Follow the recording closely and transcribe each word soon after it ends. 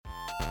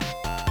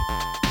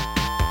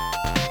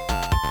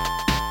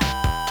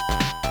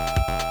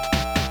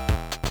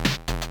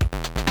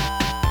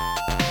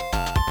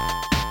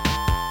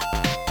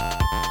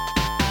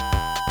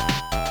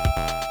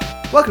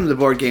Welcome to the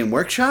Board Game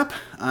Workshop.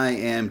 I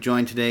am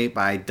joined today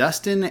by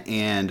Dustin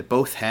and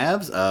both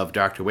halves of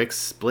Dr. Wick's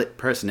split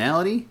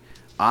personality,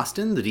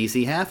 Austin, the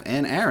DC half,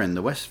 and Aaron,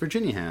 the West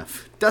Virginia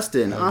half.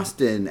 Dustin,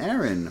 Austin,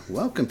 Aaron,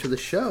 welcome to the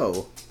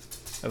show.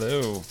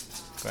 Hello.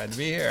 Glad to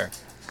be here.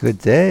 Good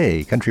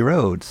day, country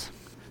roads.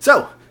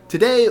 So,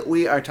 today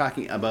we are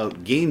talking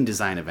about game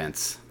design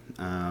events.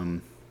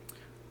 Where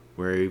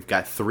we've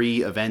got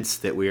 3 events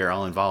that we are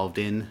all involved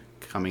in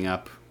coming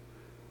up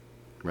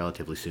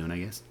relatively soon, I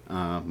guess.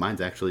 Mine's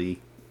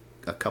actually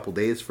a couple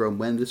days from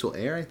when this will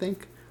air, I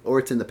think. Or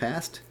it's in the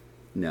past.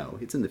 No,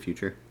 it's in the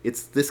future.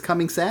 It's this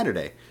coming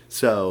Saturday.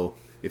 So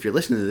if you're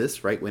listening to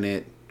this right when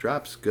it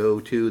drops,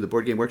 go to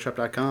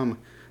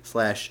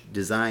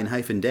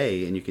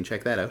theboardgameworkshop.com/design-day and you can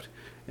check that out.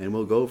 And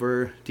we'll go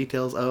over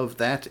details of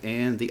that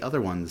and the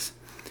other ones.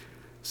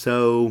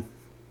 So,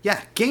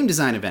 yeah, game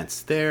design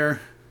events. They're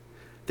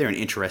an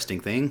interesting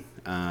thing.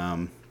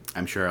 I'm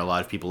sure a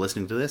lot of people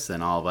listening to this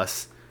and all of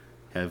us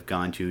have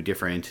gone to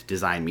different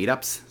design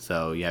meetups.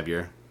 So you have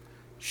your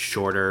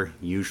shorter,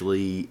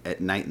 usually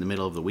at night in the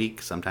middle of the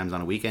week, sometimes on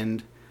a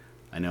weekend.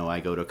 I know I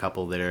go to a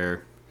couple that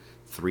are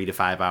 3 to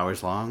 5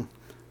 hours long.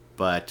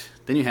 But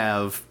then you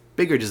have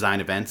bigger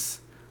design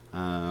events,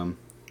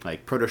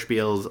 like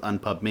Protospiels,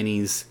 Unpub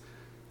Minis,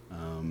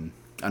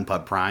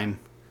 Unpub Prime,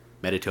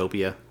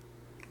 Metatopia,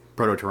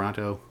 Proto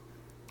Toronto,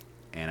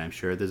 and I'm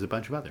sure there's a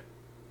bunch of other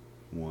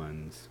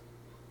ones.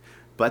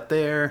 But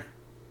I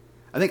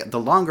think the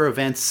longer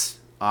events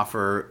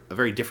offer a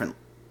very different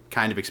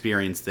kind of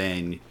experience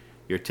than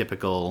your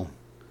typical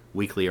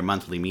weekly or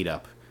monthly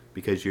meetup,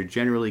 because you're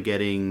generally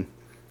getting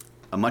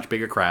a much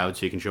bigger crowd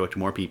so you can show it to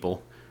more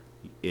people.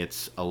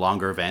 It's a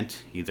longer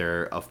event,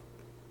 either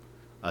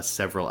a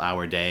several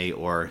hour day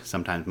or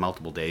sometimes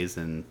multiple days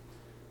in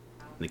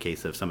the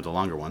case of some of the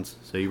longer ones.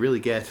 So you really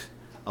get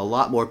a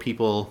lot more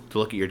people to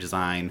look at your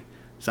design.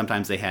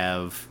 Sometimes they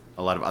have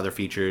a lot of other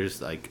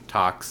features like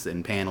talks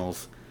and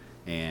panels,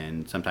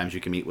 and sometimes you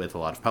can meet with a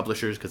lot of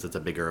publishers because it's a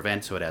bigger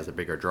event, so it has a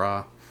bigger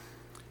draw.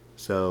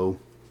 So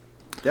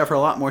they offer a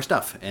lot more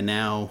stuff, and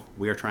now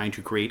we are trying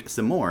to create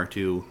some more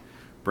to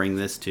bring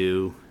this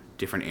to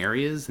different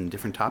areas and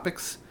different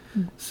topics.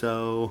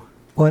 So,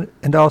 Well,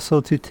 and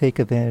also to take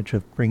advantage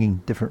of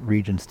bringing different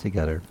regions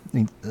together. I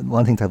mean,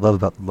 one of the things I love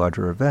about the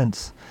larger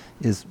events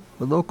is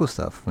the local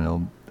stuff. You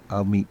know,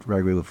 I'll meet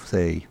regularly with,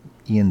 say,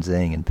 Ian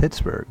Zhang in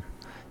Pittsburgh,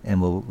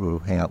 and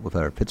we'll hang out with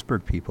our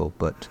Pittsburgh people,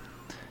 but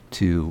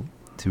to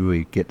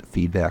really get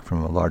feedback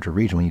from a larger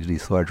region when you do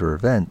these larger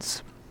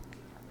events,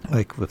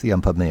 like with the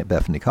Unpub Mini at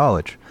Bethany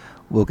College,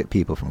 we'll get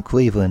people from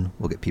Cleveland,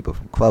 we'll get people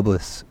from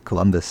Columbus,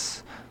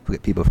 we'll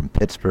get people from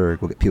Pittsburgh,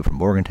 we'll get people from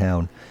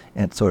Morgantown,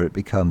 and so it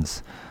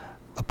becomes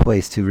a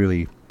place to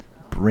really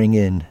bring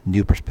in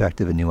new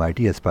perspective and new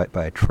ideas by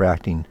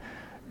attracting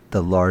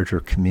the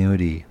larger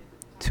community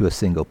to a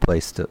single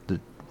place to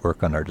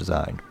work on our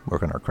design,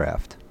 work on our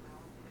craft.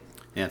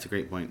 yeah, it's a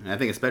great point. And I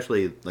think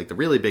especially like the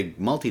really big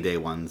multi-day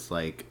ones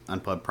like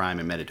Unpub Prime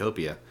and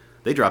Metatopia,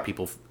 they draw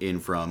people in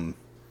from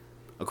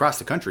across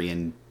the country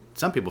and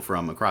some people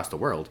from across the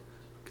world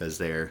because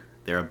they're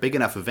a big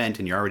enough event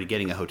and you're already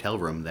getting a hotel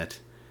room that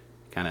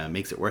kind of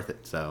makes it worth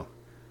it. So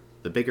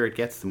the bigger it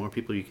gets, the more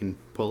people you can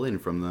pull in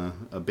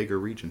from a bigger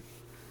region.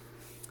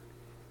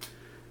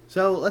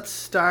 So let's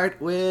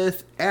start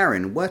with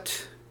Aaron.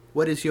 What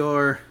is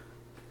your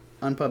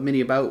Unpub Mini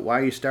about? Why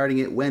are you starting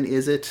it? When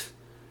is it?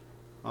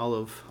 All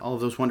of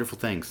those wonderful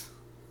things.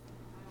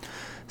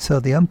 So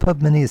the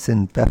Unpub Mini is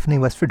in Bethany,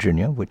 West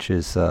Virginia, which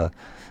is an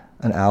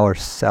hour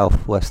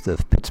southwest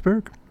of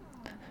Pittsburgh,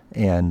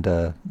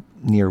 and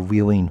near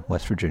Wheeling,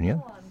 West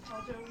Virginia.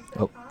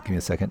 Oh, give me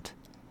a second.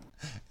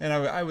 And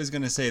I was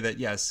going to say that,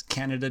 yes,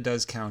 Canada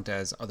does count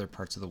as other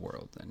parts of the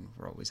world, and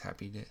we're always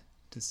happy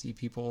to see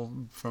people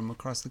from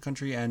across the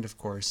country and, of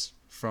course,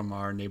 from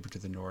our neighbor to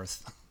the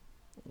north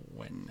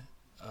when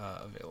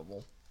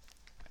available.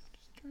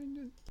 Just trying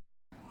to...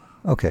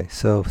 Okay,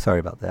 so sorry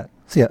about that.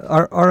 So yeah,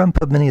 our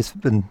Unpub Mini has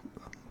been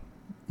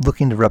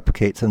looking to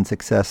replicate some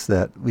success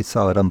that we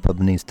saw at Unpub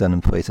Minis done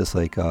in places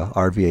like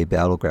RVA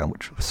Battleground,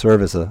 which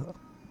serve as a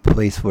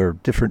place where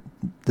different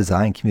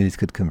design communities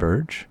could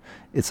converge.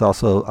 It's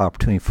also an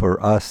opportunity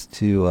for us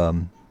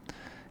to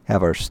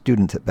have our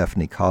students at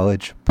Bethany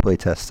College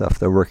playtest stuff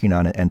they're working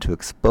on it and to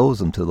expose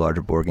them to the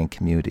larger board game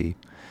community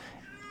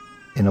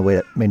in a way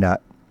that may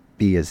not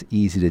be as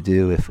easy to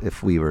do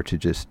if we were to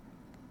just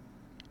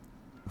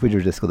go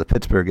to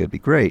Pittsburgh. It'd be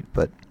great,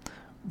 but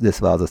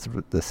this allows us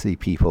to see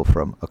people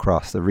from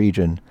across the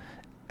region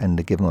and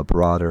to give them a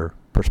broader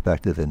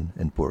perspective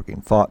in board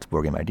game thoughts,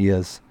 board game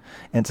ideas.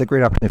 And it's a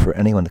great opportunity for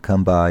anyone to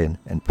come by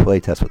and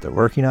play test what they're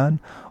working on,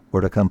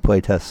 or to come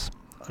play test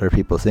other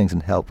people's things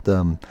and help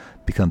them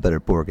become better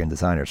board game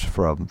designers,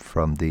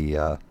 from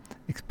the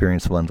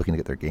experienced ones looking to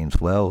get their games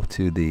well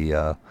to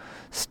the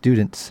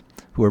students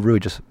who are really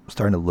just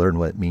starting to learn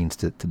what it means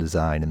to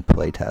design and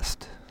play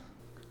test.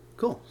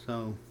 Cool.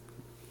 So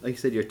like you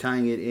said, you're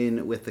tying it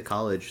in with the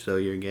college, so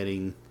you're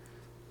getting...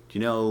 Do you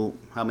know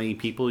how many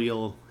people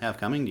you'll have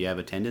coming? Do you have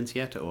attendance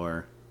yet,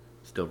 or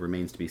still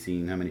remains to be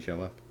seen how many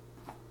show up?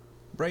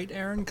 right,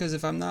 Aaron? Because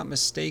if I'm not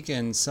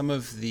mistaken, some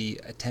of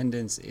the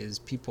attendance is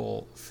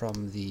people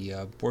from the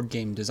board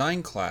game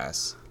design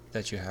class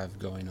that you have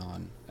going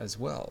on as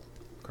well,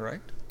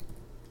 correct?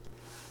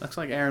 Looks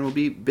like Aaron will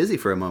be busy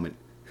for a moment.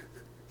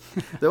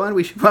 So why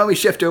don't we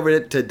shift over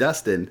to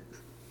Dustin?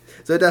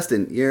 So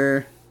Dustin,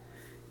 you're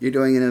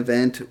doing an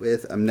event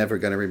with, I'm never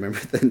going to remember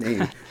the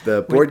name,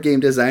 the Board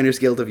Game Designers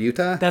Guild of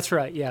Utah? That's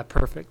right. Yeah,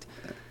 perfect.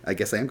 I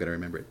guess I am going to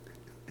remember it.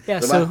 Yeah,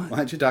 so why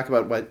don't you talk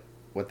about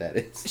what that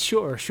is?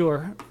 Sure.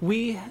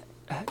 We,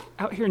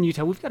 out here in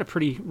Utah, we've got a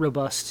pretty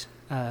robust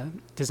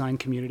design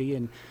community,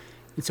 and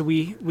so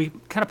we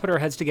kind of put our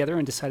heads together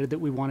and decided that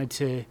we wanted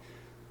to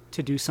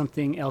do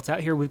something else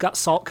out here. We've got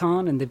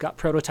SaltCon, and they've got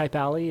Prototype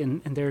Alley,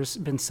 and there's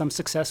been some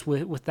success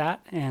with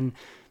that, and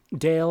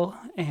Dale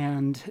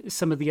and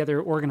some of the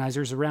other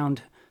organizers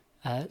around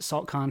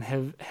SaltCon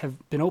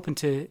have been open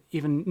to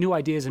even new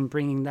ideas and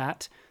bringing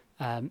that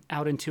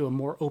out into a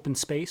more open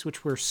space,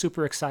 which we're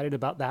super excited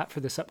about that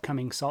for this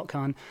upcoming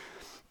SaltCon.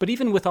 But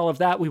even with all of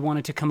that, we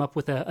wanted to come up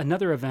with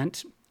another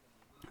event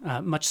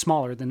much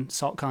smaller than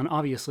SaltCon,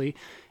 obviously,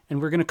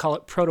 and we're going to call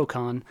it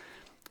Protocon.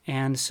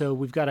 And so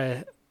we've got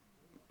an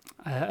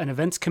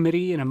events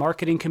committee and a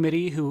marketing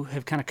committee who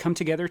have kind of come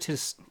together to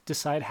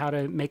decide how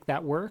to make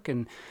that work.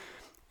 And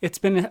it's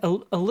been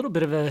a little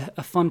bit of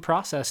a fun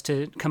process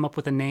to come up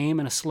with a name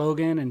and a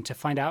slogan and to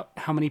find out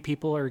how many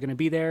people are going to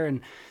be there and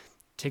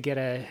to get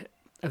a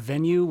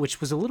venue, which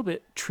was a little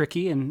bit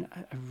tricky. And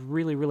I'm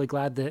really, really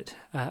glad that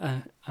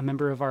a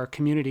member of our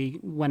community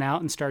went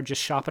out and started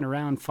just shopping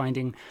around,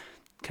 finding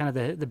kind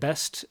of the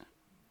best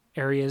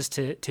areas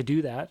to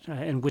do that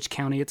and which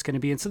county it's going to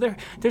be in. So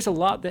there's a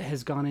lot that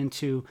has gone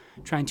into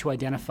trying to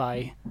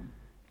identify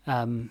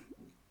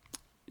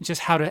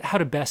just how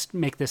to best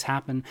make this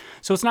happen.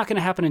 So it's not going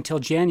to happen until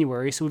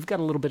January, so we've got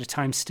a little bit of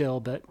time still,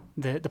 but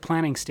the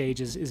planning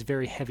stage is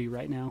very heavy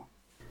right now.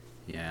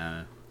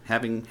 Yeah,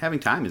 having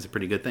time is a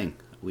pretty good thing.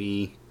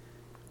 We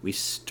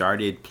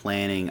started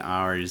planning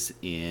ours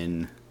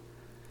in,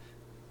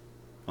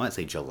 I want to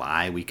say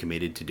July. We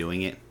committed to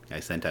doing it. I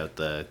sent out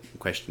the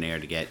questionnaire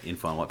to get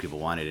info on what people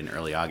wanted in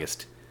early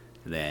August.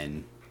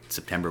 Then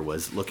September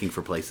was looking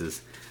for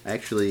places.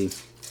 We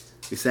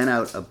sent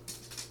out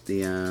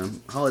the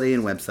Holiday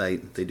Inn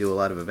website. They do a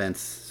lot of events,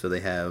 so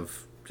they have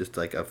just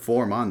like a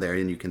form on there,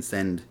 and you can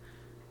send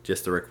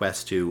just the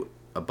request to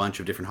a bunch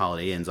of different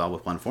Holiday Inns all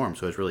with one form,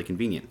 so it's really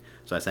convenient.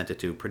 So I sent it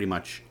to pretty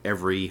much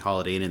every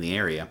Holiday Inn in the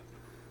area.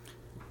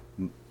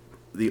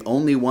 The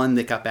only one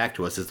that got back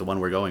to us is the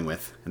one we're going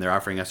with, and they're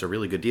offering us a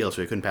really good deal,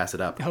 so we couldn't pass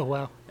it up. Oh,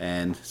 wow.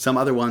 And some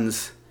other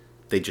ones,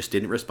 they just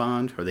didn't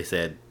respond, or they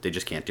said they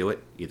just can't do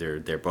it. Either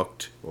they're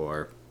booked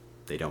or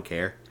they don't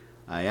care.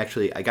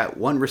 I got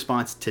one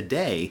response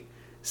today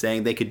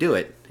saying they could do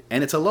it,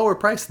 and it's a lower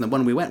price than the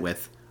one we went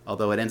with,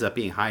 although it ends up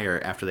being higher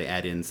after they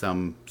add in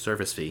some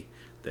service fee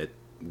that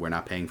we're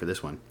not paying for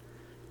this one.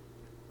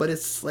 But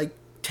it's like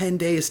 10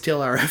 days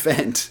till our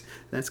event.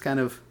 That's kind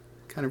of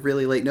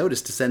really late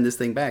notice to send this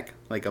thing back,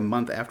 like a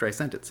month after I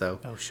sent it. So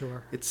oh,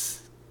 sure.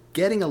 It's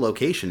getting a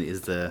location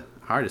is the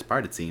hardest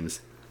part, it seems,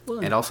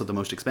 and also the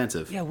most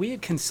expensive. Yeah, we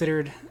had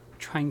considered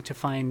trying to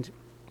find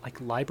like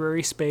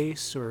library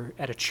space or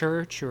at a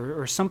church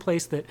or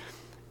someplace that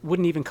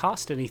wouldn't even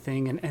cost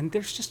anything. And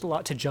there's just a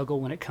lot to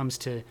juggle when it comes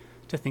to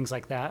things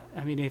like that.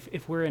 I mean,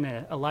 if we're in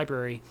a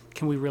library,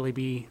 can we really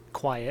be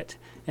quiet?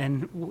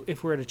 And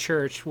if we're at a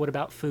church, what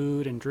about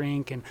food and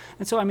drink? And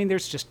so, I mean,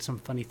 there's just some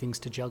funny things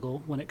to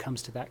juggle when it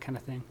comes to that kind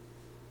of thing.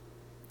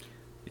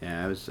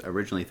 Yeah, I was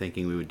originally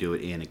thinking we would do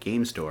it in a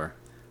game store,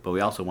 but we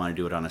also want to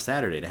do it on a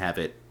Saturday to have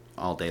it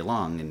all day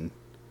long, and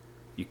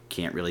you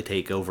can't really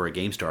take over a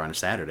game store on a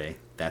Saturday.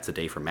 That's a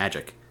day for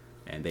Magic,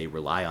 and they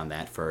rely on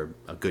that for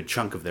a good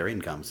chunk of their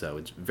income, so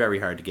it's very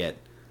hard to get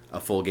a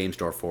full game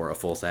store for a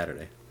full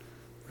Saturday.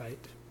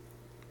 Right.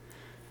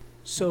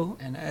 So,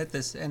 and at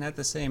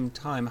the same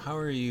time, how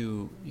are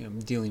you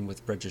dealing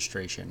with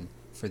registration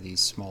for these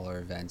smaller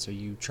events? Are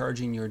you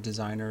charging your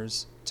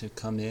designers to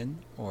come in,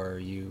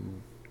 or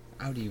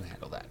how do you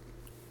handle that?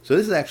 So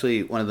this is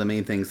actually one of the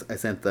main things I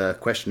sent the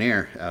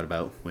questionnaire out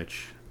about,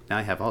 which now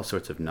I have all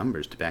sorts of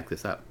numbers to back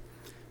this up.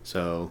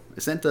 So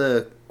I sent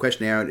the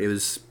questionnaire out. It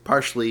was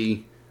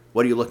partially,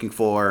 what are you looking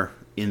for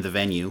in the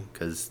venue?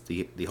 Because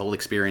the whole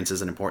experience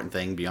is an important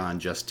thing beyond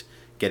just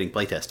getting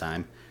playtest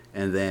time.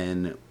 And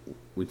then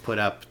we put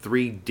up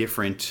 3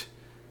 different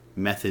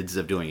methods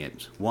of doing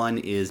it. One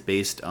is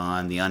based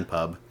on the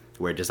Unpub,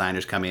 where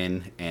designers come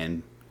in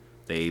and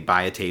they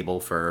buy a table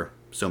for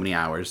so many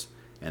hours,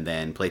 and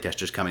then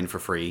playtesters come in for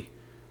free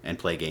and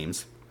play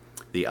games.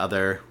 The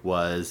other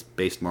was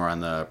based more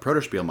on the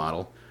Protospiel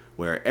model,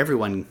 where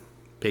everyone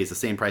pays the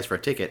same price for a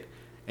ticket,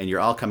 and you're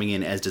all coming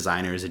in as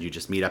designers, and you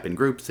just meet up in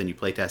groups and you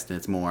playtest, and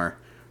it's more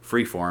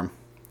freeform.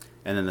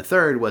 And then the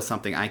third was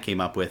something I came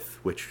up with,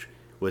 which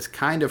was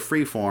kind of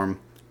freeform,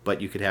 but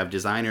you could have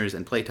designers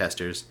and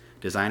playtesters.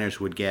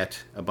 Designers would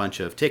get a bunch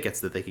of tickets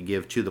that they could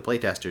give to the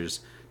playtesters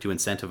to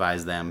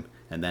incentivize them,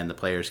 and then the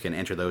players can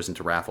enter those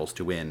into raffles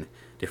to win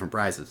different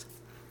prizes.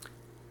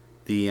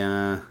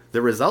 The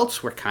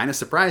results were kind of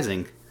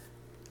surprising.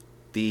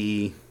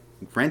 the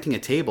renting a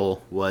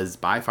table was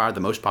by far the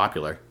most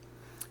popular,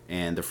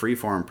 and the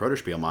freeform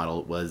Protospiel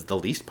model was the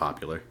least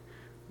popular,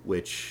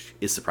 which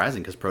is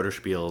surprising because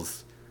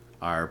Protospiels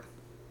are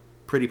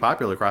pretty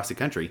popular across the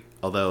country,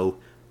 although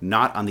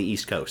not on the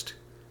East Coast.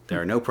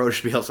 There are no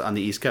Protospiels on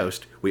the East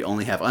Coast. We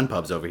only have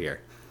Unpubs over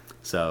here.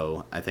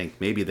 So I think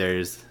maybe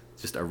there's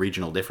just a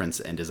regional difference,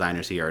 and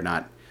designers here are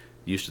not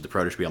used to the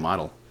Protospiel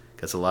model,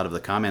 because a lot of the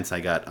comments I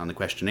got on the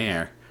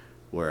questionnaire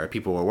where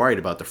people were worried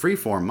about the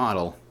freeform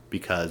model,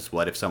 because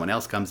what if someone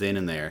else comes in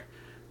and they're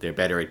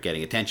better at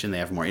getting attention, they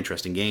have a more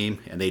interesting game,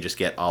 and they just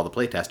get all the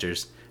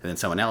playtesters, and then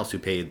someone else who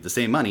paid the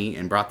same money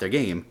and brought their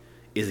game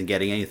isn't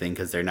getting anything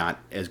because they're not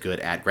as good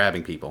at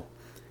grabbing people.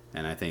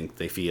 And I think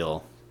they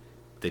feel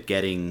that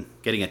getting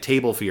a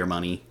table for your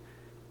money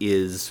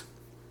is,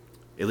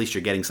 at least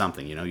you're getting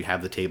something. You know, you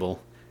have the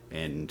table,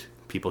 and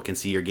people can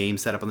see your game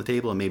set up on the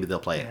table, and maybe they'll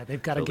play it. Yeah,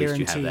 they've got so a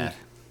guarantee. At least you have that.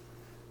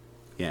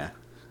 Yeah.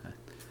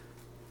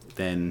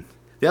 Then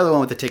the other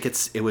one with the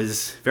tickets, it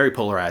was very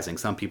polarizing.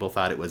 Some people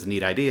thought it was a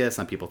neat idea.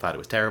 Some people thought it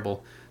was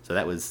terrible. So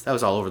that was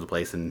all over the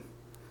place, and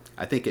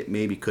I think it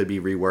maybe could be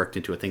reworked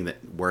into a thing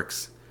that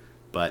works,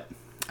 but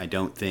I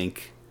don't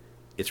think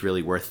it's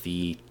really worth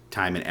the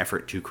time and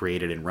effort to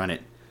create it and run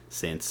it,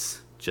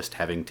 since just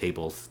having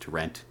tables to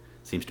rent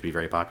seems to be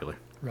very popular.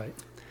 Right.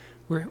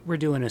 We're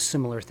doing a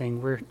similar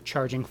thing. We're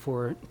charging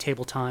for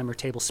table time or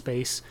table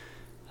space,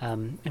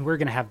 and we're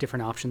going to have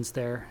different options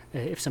there.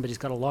 If somebody's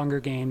got a longer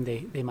game,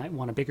 they might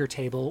want a bigger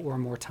table or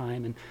more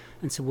time,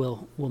 and so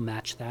we'll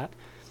match that.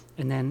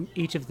 And then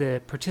each of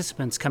the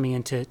participants coming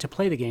in to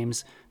play the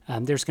games,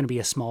 there's going to be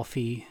a small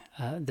fee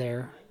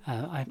there.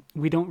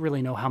 We don't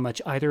really know how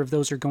much either of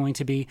those are going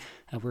to be.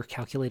 We're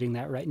calculating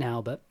that right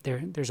now, but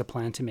there's a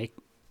plan to make,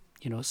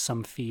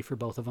 some fee for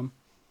both of them.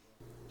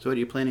 So what are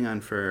you planning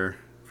on for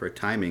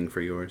timing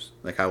for yours?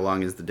 Like, how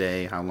long is the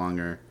day? How long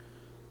are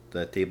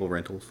the table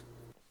rentals?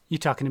 You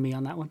talking to me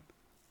on that one?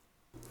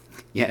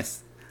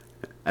 Yes.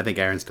 I think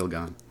Aaron's still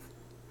gone.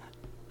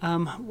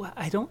 Well,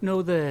 I don't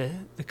know the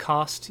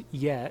cost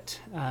yet.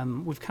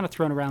 We've kind of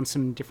thrown around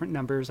some different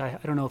numbers. I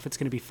don't know if it's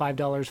going to be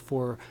 $5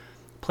 for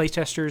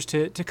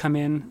playtesters to come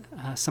in,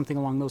 something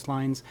along those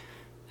lines,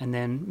 and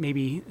then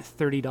maybe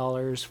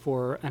 $30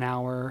 for an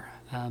hour.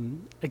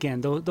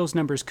 Again, those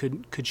numbers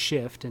could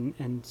shift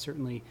and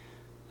certainly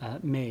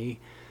may.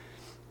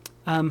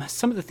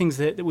 Some of the things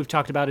that we've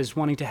talked about is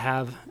wanting to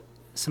have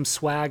some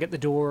swag at the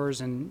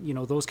doors and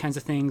those kinds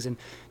of things, and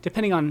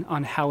depending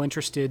on how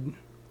interested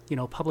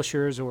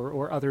publishers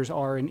or others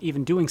are in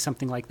even doing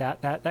something like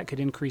that could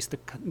increase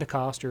the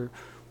cost or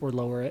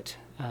lower it,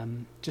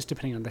 just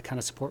depending on the kind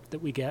of support that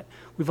we get.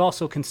 We've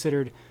also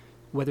considered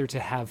whether to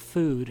have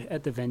food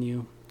at the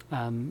venue,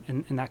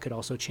 and that could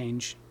also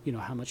change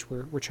how much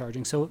we're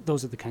charging. So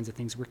those are the kinds of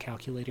things we're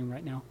calculating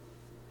right now.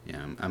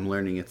 Yeah, I'm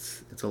learning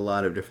it's a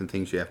lot of different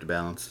things you have to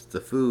balance.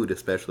 The food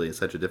especially is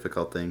such a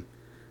difficult thing,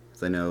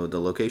 because I know the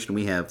location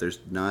we have, there's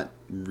not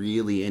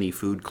really any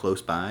food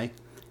close by,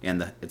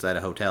 and it's at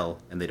a hotel,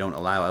 and they don't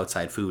allow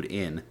outside food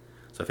in.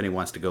 So if anyone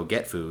wants to go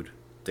get food,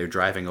 they're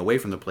driving away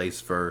from the place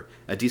for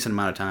a decent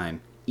amount of time,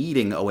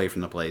 eating away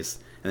from the place,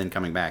 and then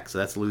coming back. So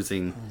that's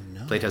losing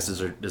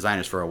playtesters or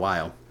designers for a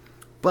while.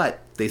 But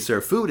they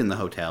serve food in the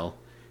hotel,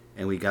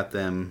 and we got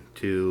them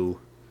to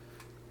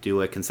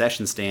do a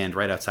concession stand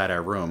right outside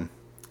our room.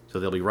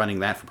 So they'll be running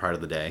that for part of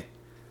the day.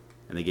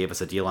 And they gave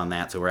us a deal on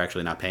that, so we're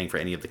actually not paying for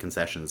any of the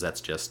concessions. That's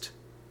just,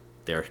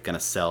 they're going to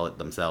sell it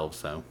themselves.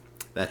 So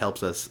that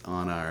helps us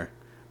on our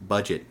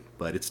budget,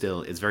 but it's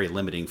very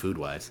limiting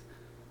food-wise,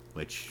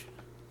 which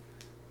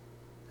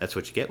that's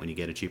what you get when you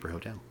get a cheaper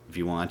hotel. If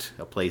you want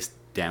a place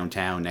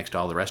downtown next to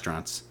all the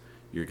restaurants,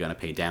 you're going to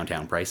pay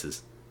downtown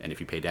prices. And if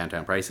you pay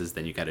downtown prices,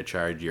 then you got to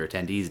charge your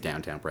attendees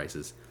downtown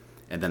prices.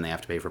 And then they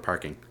have to pay for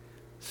parking.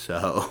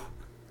 So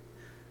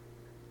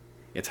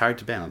it's hard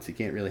to balance. You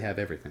can't really have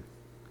everything.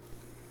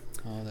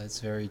 Oh, that's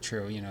very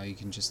true. You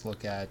can just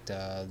look at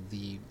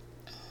the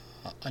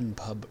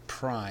Unpub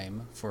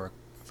Prime for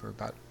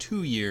about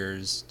 3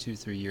 years.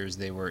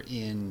 They were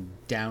in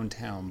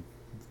downtown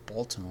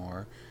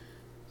Baltimore,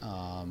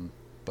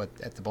 but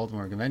at the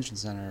Baltimore Convention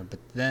Center. But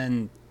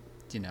then,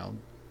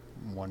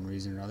 one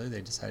reason or another, they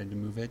decided to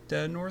move it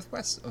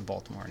northwest of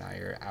Baltimore. Now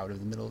you're out of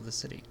the middle of the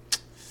city.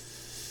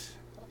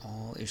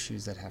 All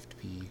issues that have to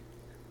be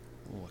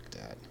looked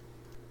at.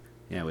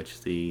 Yeah,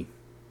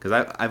 because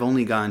I've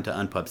only gone to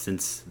Unpub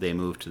since they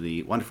moved to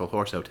the Wonderful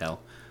Horse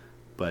Hotel,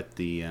 but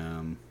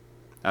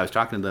I was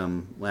talking to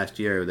them last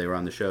year. They were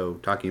on the show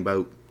talking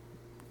about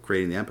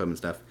creating the Unpub and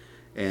stuff,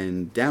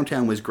 and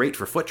downtown was great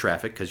for foot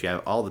traffic because you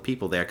have all the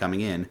people there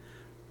coming in,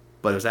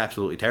 but it was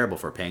absolutely terrible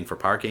for paying for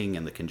parking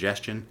and the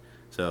congestion.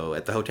 So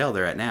at the hotel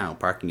they're at now,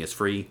 parking is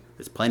free.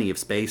 There's plenty of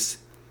space,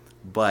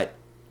 but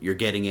you're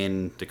getting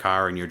in the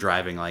car and you're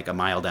driving like a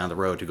mile down the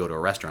road to go to a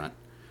restaurant,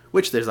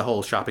 which there's a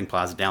whole shopping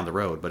plaza down the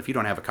road. But if you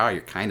don't have a car,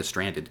 you're kind of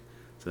stranded.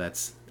 So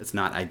it's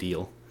not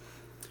ideal.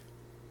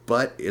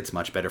 But it's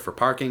much better for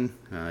parking.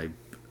 I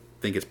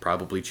think it's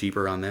probably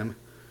cheaper on them.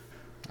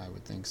 I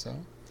would think so.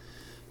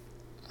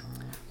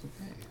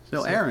 Okay.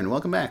 So Aaron,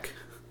 welcome back.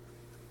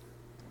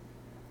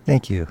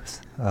 Thank you.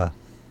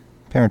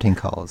 Parenting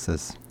calls,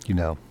 as you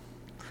know.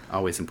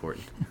 Always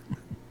important.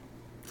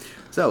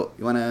 So,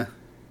 you want to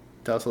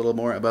tell us a little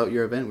more about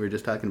your event? We were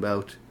just talking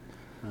about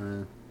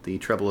the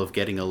trouble of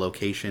getting a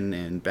location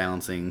and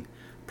balancing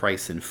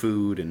price and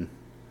food and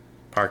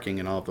parking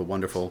and all of the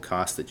wonderful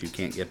costs that you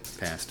can't get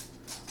past.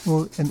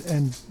 Well,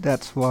 and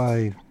that's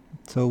why.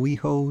 So we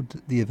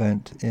hold the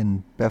event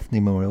in Bethany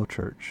Memorial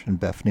Church in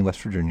Bethany,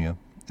 West Virginia,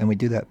 and we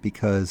do that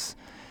because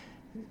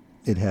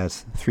it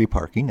has free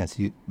parking, as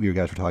you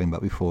guys were talking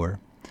about before.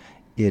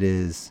 It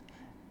is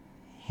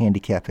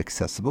handicap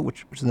accessible,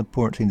 which is an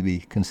important thing to be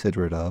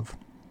considerate of.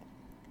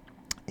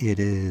 It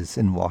is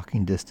in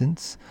walking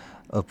distance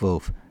of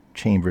both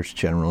Chambers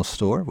General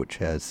Store, which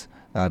has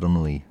not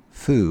only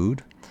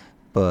food,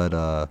 but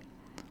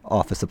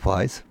office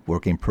supplies,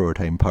 working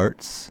prototyping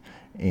parts,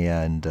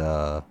 and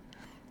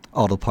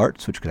auto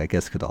parts, which I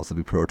guess could also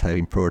be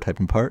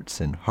prototyping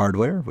parts, and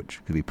hardware,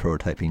 which could be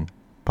prototyping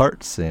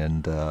parts,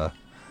 and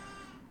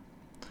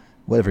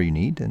whatever you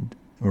need. And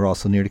we're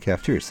also near the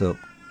cafeteria, so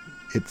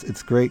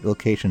it's great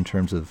location in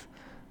terms of,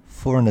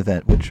 for an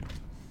event which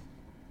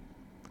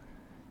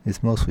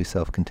is mostly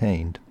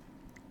self-contained,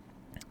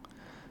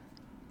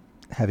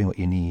 having what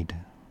you need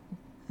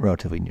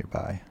relatively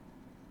nearby.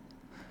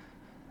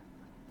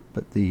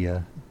 But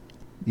the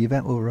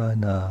event will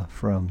run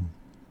from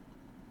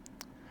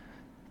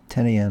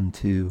 10 a.m.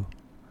 to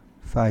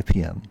 5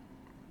 p.m.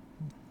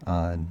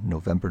 on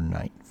November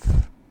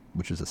 9th,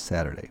 which is a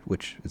Saturday,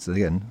 which is,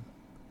 again,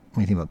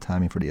 when you think about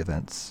timing for the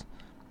events,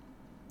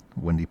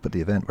 when do you put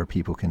the event where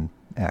people can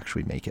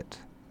actually make it?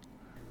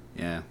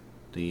 Yeah.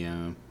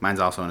 Mine's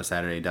also on a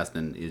Saturday.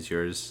 Dustin, is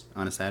yours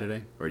on a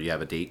Saturday? Or do you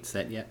have a date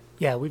set yet?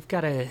 Yeah, we've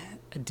got a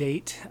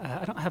date.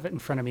 I don't have it in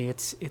front of me.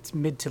 It's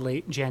mid to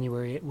late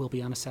January. It will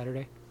be on a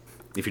Saturday.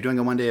 If you're doing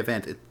a one-day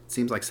event, it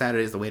seems like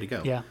Saturday is the way to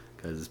go. Yeah.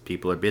 Because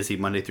people are busy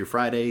Monday through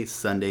Friday.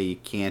 Sunday, you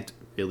can't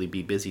really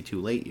be busy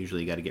too late.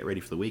 Usually you got to get ready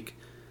for the week.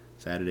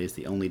 Saturday is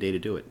the only day to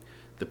do it.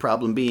 The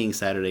problem being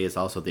Saturday is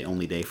also the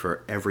only day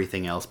for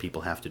everything else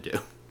people have to do.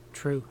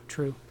 True.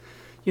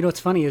 You know,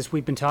 what's funny is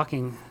we've been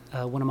talking,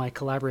 one of my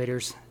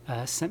collaborators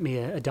sent me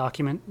a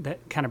document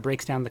that kind of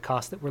breaks down the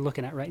cost that we're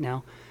looking at right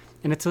now.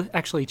 And it's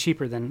actually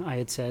cheaper than I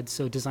had said.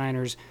 So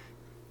designers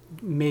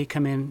may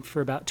come in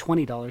for about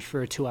 $20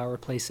 for a 2-hour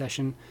play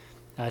session,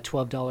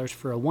 $12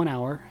 for a 1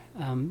 hour.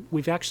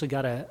 We've actually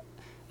got an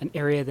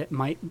area that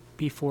might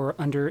be for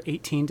under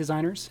 18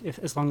 designers,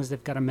 as long as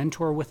they've got a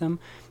mentor with them.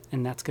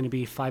 And that's going to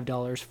be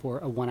 $5 for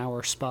a 1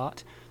 hour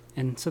spot.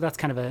 And so that's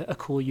kind of a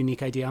cool,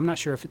 unique idea. I'm not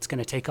sure if it's going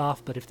to take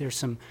off, but if there's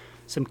some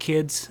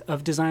kids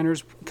of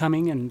designers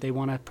coming and they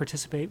want to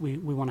participate, we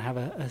want to have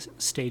a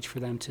stage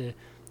for them to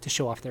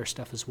show off their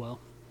stuff as well.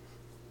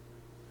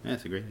 Yeah,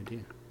 that's a great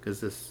idea.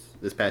 Because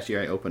this past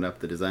year I opened up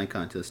the design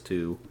contest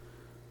to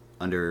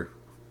under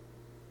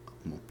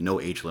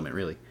no age limit,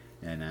 really.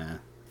 And I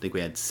think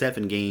we had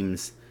 7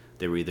 games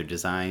that were either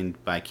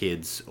designed by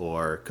kids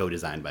or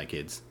co-designed by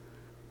kids.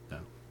 So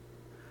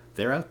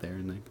they're out there,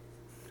 and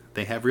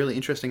they have really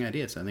interesting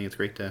ideas. I think it's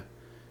great to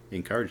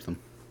encourage them.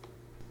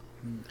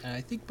 And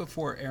I think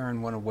before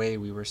Aaron went away,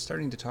 we were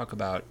starting to talk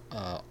about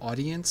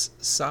audience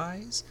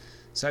size.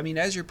 So, I mean,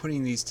 as you're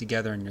putting these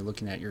together and you're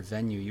looking at your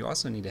venue, you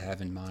also need to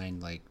have in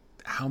mind, like,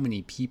 how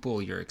many people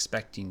you're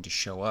expecting to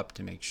show up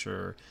to make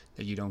sure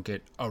that you don't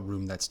get a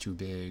room that's too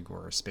big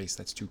or a space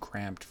that's too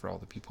cramped for all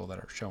the people that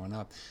are showing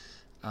up.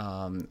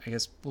 I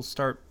guess we'll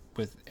start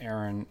with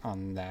Aaron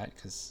on that,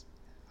 because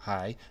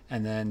hi,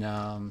 and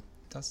then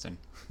Dustin.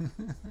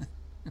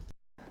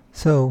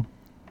 So,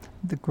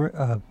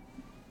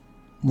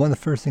 one of the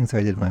first things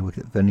I did when I looked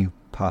at venue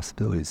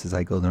possibilities is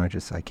I go there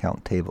and I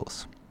count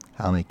tables.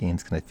 How many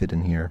games can I fit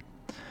in here?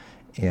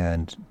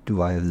 And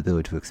do I have the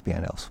ability to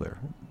expand elsewhere?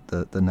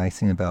 The nice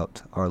thing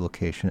about our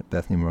location at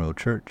Bethany Memorial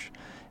Church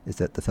is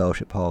that the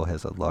fellowship hall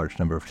has a large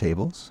number of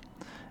tables,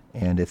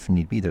 and if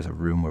need be, there's a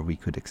room where we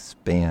could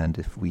expand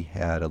if we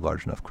had a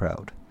large enough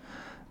crowd.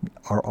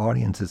 Our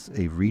audience is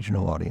a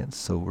regional audience,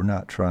 so we're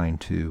not trying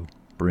to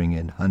bring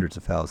in hundreds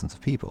of thousands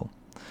of people.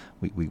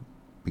 We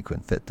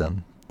couldn't fit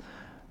them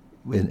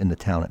in the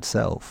town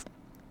itself.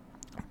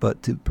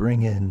 But to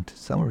bring in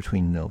somewhere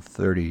between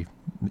 30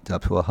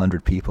 up to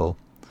 100 people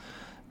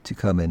to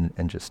come in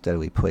and just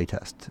steadily play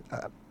test,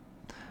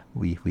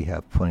 we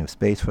have plenty of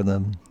space for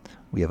them.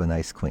 We have a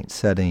nice, quaint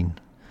setting,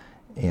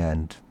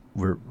 and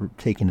we're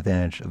taking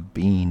advantage of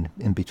being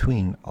in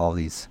between all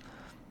these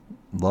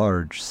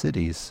large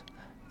cities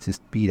to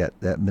be at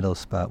that middle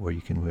spot where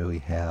you can really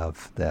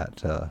have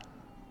that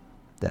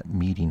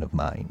meeting of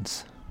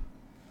minds.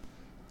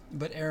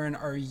 But Aaron,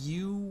 are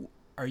you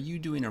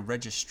doing a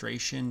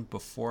registration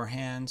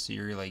beforehand? So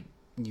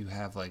you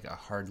have like a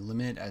hard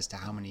limit as to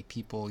how many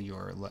people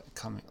you're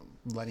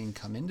letting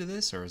come into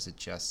this, or is it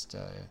just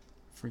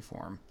free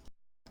form?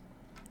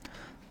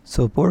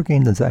 So board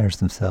game designers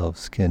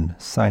themselves can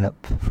sign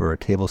up for a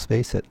table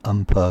space at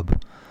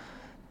umpub.net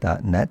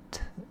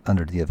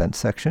under the events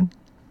section.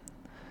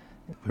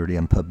 We're the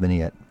Umpub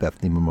Mini at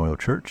Bethany Memorial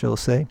Church, it'll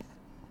say.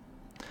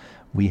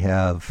 We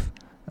have,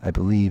 I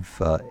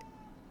believe,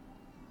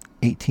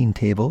 18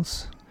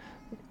 tables.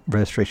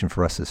 Registration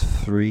for us is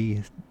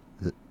free.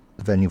 The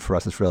venue for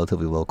us is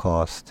relatively low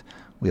cost.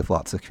 We have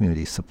lots of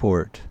community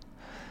support.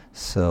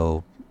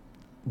 So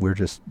we're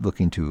just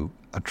looking to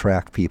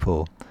attract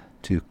people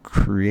to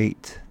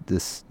create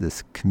this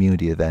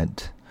community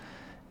event.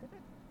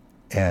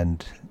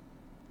 And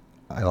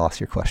I lost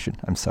your question.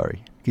 I'm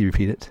sorry. Can you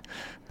repeat it?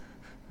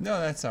 No,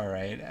 that's all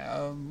right.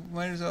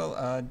 Might as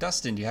well.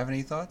 Dustin, do you have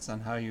any thoughts on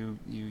how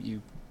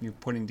you're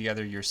putting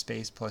together your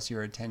space plus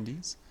your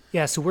attendees?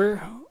 Yeah, so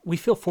we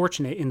feel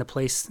fortunate in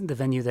the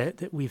venue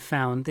that we've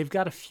found. They've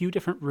got a few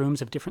different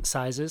rooms of different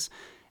sizes,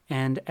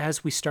 and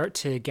as we start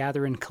to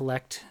gather and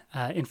collect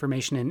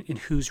information in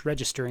who's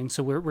registering,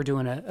 so we're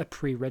doing a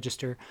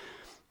pre-register,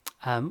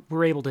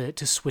 we're able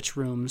to switch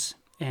rooms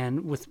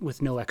and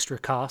with no extra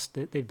cost.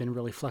 They've been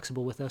really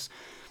flexible with us.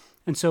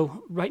 And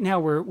so right now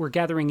we're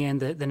gathering in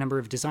the number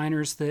of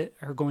designers that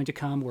are going to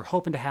come. We're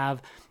hoping to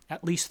have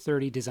at least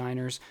 30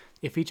 designers.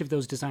 If each of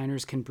those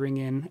designers can bring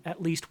in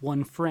at least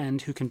one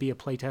friend who can be a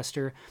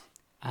playtester,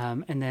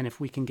 and then if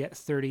we can get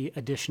 30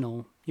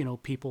 additional,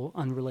 people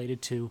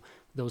unrelated to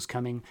those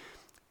coming,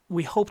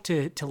 we hope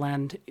to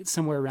land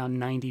somewhere around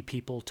 90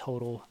 people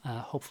total,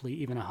 hopefully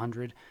even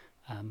 100.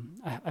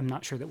 I'm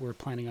not sure that we're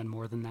planning on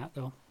more than that,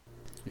 though.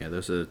 Yeah,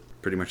 those are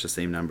pretty much the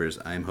same numbers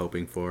I'm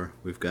hoping for.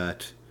 We've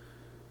got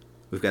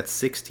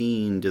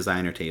 16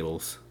 designer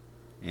tables,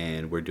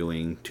 and we're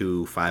doing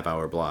 2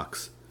 5-hour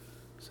blocks.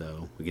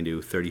 So we can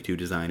do 32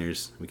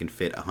 designers. We can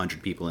fit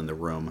 100 people in the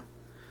room.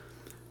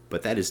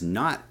 But that is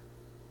not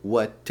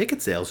what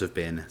ticket sales have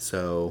been.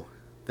 So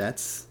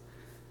that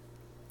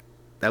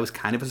was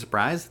kind of a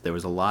surprise. There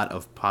was a lot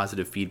of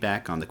positive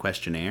feedback on the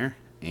questionnaire,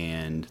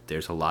 and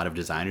there's a lot of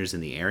designers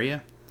in the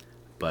area,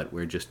 but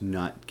we're just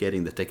not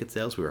getting the ticket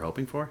sales we were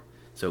hoping for.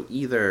 So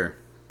either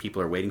people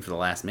are waiting for the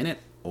last minute,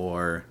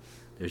 or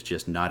there's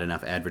just not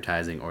enough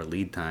advertising or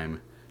lead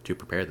time to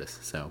prepare this.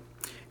 So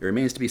it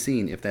remains to be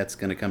seen if that's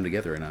going to come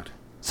together or not.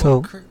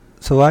 So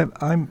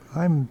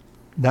I'm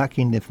not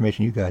getting the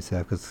information you guys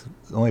have, because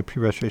the only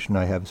pre-registration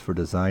I have is for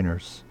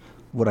designers.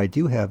 What I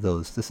do have, though,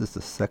 is this is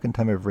the second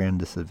time I've ran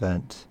this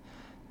event,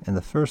 and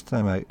the first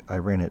time I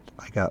ran it,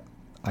 I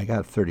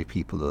got 30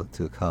 people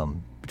to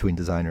come between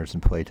designers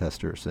and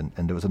playtesters,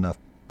 and there was enough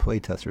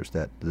playtesters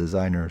that the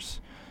designers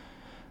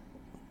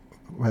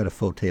had a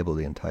full table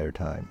the entire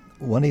time.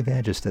 One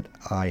advantage that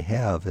I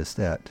have is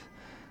that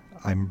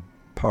I'm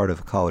part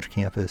of a college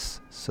campus,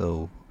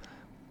 and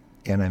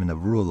I'm in a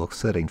rural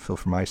setting, so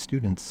for my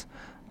students,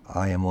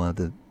 I am one of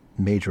the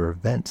major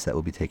events that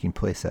will be taking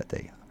place that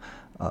day.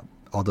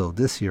 Although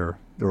this year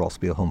there will also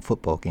be a home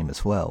football game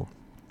as well,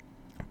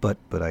 but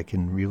I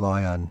can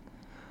rely on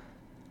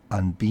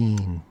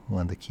being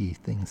one of the key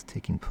things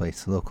taking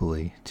place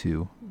locally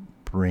to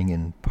bring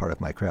in part of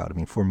my crowd. I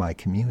mean, for my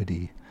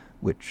community,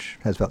 which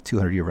has about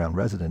 200 year-round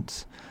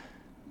residents,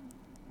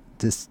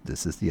 this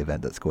is the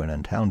event that's going on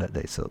in town that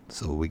day. So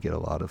we get a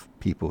lot of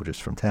people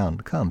just from town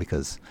to come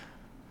because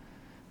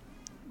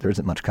there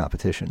isn't much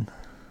competition.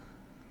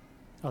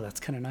 Oh,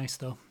 that's kind of nice,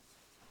 though.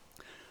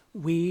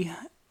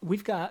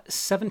 We've got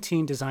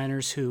 17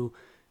 designers who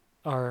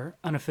are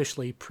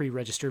unofficially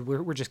pre-registered.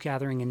 We're just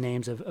gathering in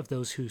names of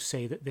those who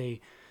say that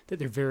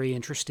they're very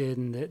interested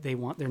and that they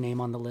want their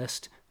name on the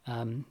list,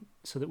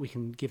 so that we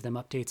can give them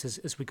updates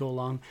as we go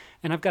along.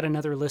 And I've got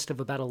another list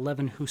of about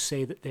 11 who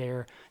say that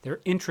they're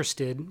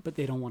interested, but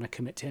they don't want to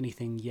commit to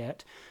anything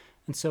yet.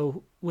 And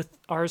so with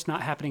ours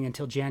not happening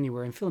until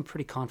January, I'm feeling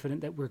pretty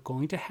confident that we're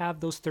going to have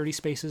those 30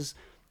 spaces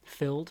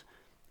filled.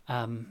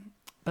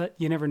 But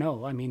you never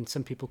know. I mean,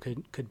 some people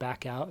could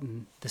back out,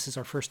 and this is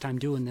our first time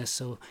doing this,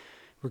 so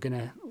we're going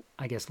to,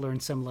 I guess, learn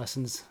some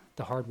lessons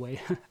the hard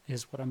way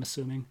is what I'm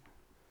assuming.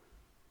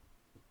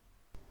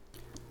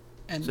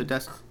 And so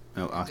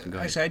Austin, go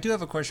ahead. Actually, I do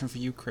have a question for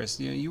you, Chris.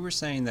 You were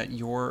saying that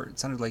it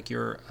sounded like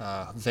your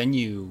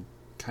venue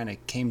kind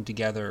of came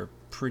together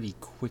pretty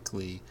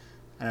quickly,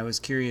 and I was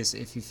curious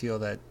if you feel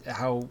that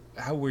how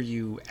were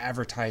you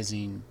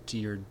advertising to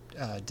your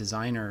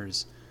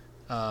designers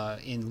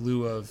in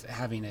lieu of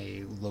having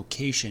a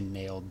location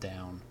nailed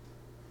down?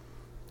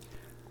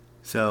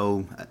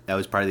 So that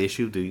was part of the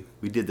issue.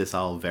 We did this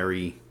all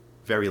very,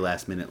 very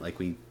last minute. Like,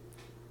 we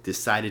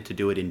decided to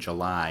do it in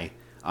July.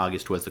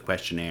 August was the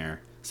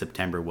questionnaire.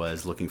 September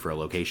was looking for a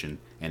location,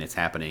 and it's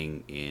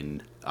happening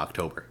in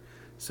October.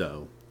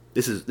 So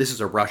this is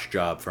a rush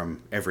job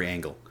from every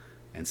angle,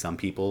 and some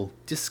people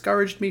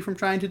discouraged me from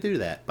trying to do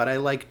that. But I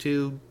like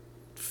to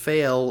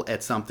fail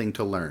at something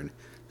to learn,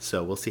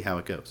 so we'll see how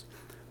it goes.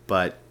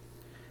 But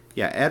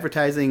yeah,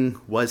 advertising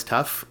was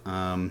tough.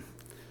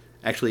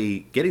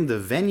 Actually, getting the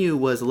venue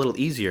was a little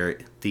easier.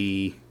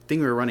 The thing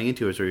we were running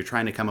into is we were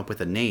trying to come up with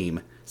a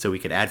name so we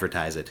could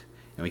advertise it.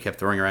 And we kept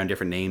throwing around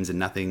different names, and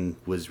nothing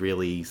was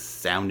really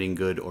sounding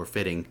good or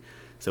fitting.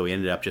 So we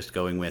ended up just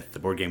going with the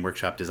Board Game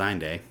Workshop Design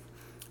Day,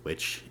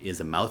 which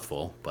is a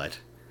mouthful, but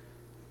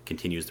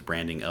continues the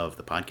branding of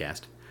the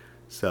podcast.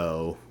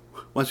 So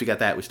once we got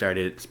that, we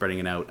started spreading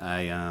it out.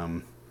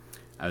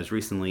 I was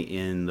recently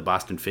in the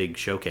Boston Fig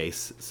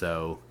Showcase,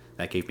 so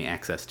that gave me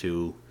access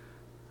to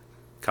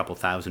couple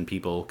thousand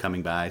people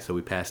coming by, so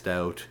we passed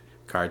out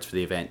cards for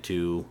the event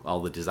to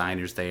all the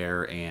designers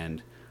there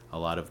and a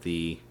lot of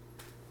the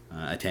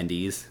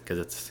attendees,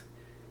 because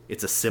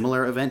it's a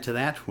similar event to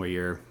that where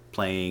you're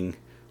playing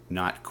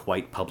not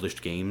quite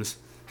published games.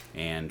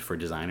 And for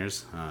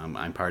designers,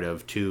 I'm part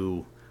of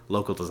 2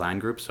 local design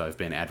groups, so I've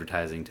been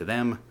advertising to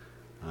them.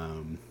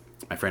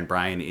 My friend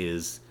Brian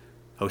is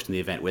hosting the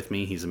event with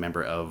me. He's a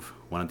member of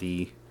one of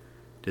the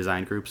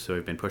design groups, so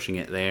I've been pushing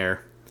it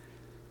there.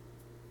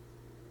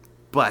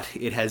 But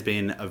it has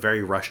been a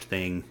very rushed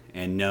thing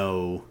and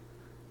no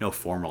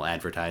formal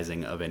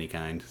advertising of any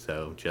kind,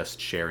 so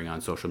just sharing on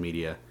social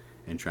media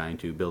and trying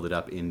to build it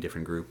up in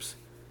different groups.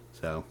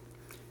 So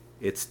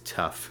it's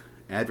tough.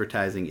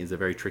 Advertising is a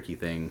very tricky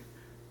thing,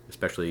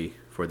 especially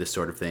for this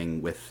sort of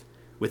thing with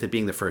it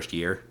being the first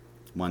year.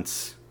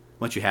 Once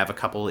you have a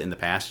couple in the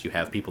past, you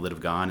have people that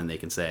have gone and they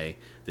can say,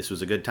 this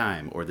was a good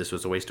time, or this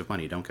was a waste of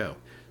money, don't go.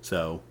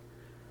 So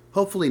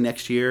hopefully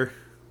next year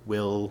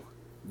will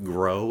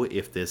grow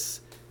if this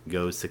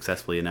goes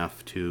successfully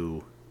enough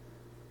to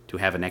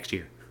have a next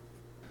year.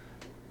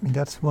 I mean,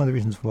 that's one of the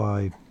reasons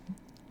why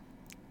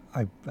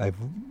I've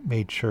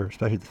made sure,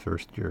 especially the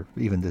first year,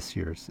 even this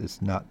year,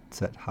 is not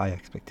set high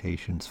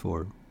expectations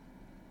for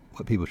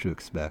what people should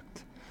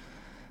expect.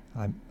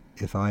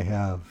 If I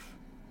have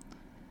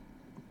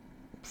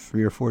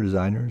 3 or 4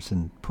 designers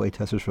and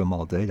playtesters for them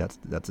all day,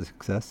 that's a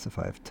success. If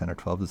I have 10 or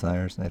 12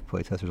 designers and I have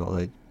playtesters all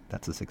day,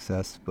 that's a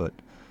success. But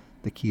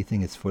the key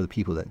thing is for the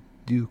people that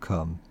do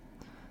come,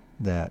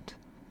 that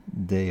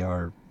they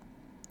are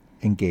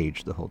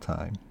engaged the whole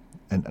time.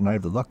 And I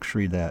have the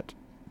luxury that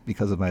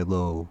because of my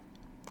low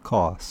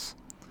costs,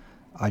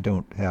 I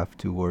don't have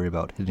to worry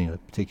about hitting a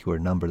particular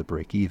number to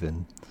break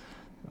even.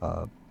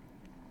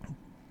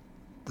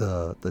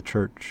 The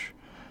church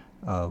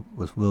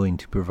was willing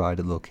to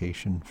provide a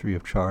location free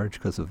of charge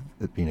because of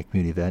it being a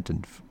community event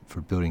and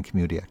for building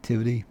community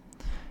activity.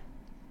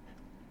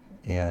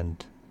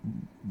 And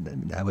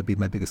that would be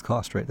my biggest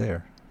cost right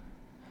there.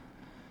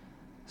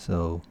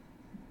 So,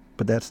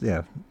 but that's,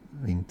 yeah,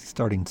 I mean,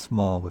 starting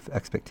small with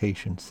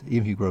expectations,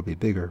 even if you grow to be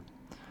bigger,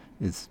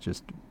 is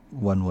just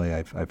one way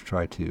I've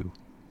tried to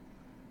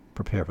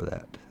prepare for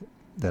that.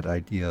 That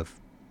idea of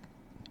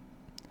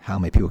how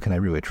many people can I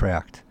really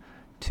attract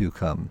to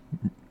come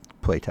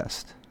play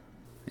test.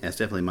 That's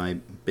definitely my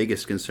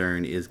biggest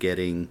concern, is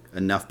getting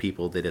enough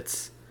people that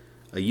it's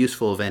a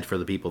useful event for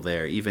the people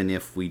there, even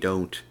if we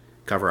don't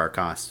cover our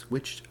costs,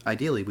 which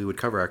ideally we would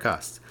cover our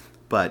costs.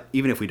 But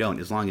even if we don't,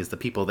 as long as the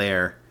people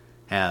there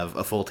have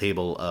a full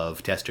table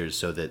of testers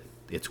so that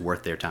it's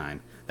worth their time.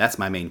 That's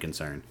my main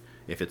concern.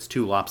 If it's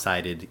too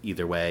lopsided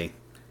either way,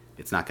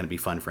 it's not going to be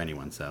fun for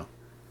anyone. So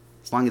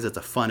as long as it's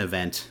a fun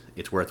event,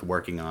 it's worth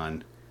working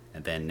on,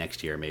 and then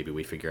next year maybe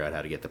we figure out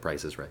how to get the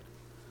prices right.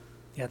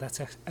 Yeah,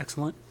 that's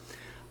excellent.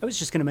 I was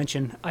just going to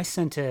mention, I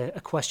sent a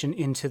question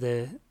into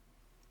the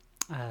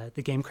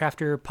Game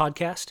Crafter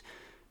podcast,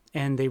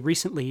 and they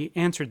recently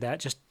answered that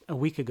just a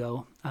week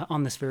ago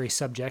on this very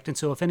subject. And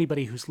so if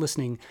anybody who's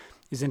listening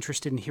is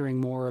interested in hearing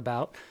more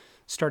about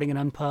starting an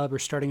Unpub or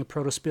starting a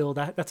Protospill,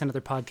 that's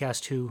another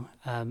podcast who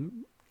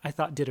I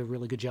thought did a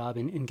really good job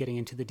in getting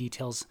into the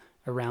details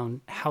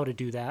around how to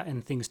do that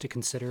and things to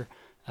consider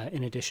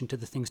in addition to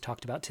the things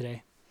talked about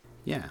today.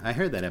 Yeah, I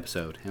heard that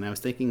episode, and I was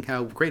thinking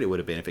how great it would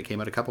have been if it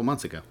came out a couple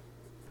months ago.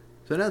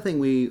 So another thing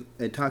we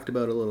had talked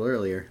about a little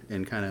earlier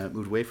and kind of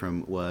moved away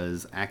from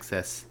was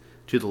access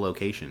to the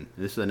location.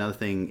 This is another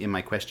thing in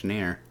my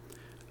questionnaire.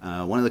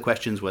 One of the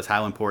questions was,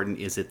 how important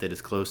is it that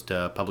it's close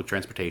to public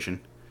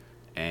transportation?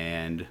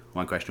 And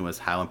one question was,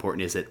 how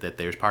important is it that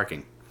there's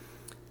parking?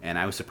 And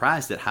I was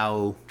surprised at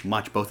how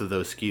much both of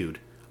those skewed.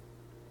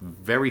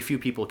 Very few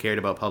people cared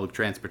about public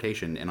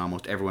transportation, and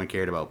almost everyone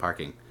cared about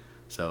parking.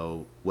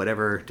 So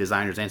whatever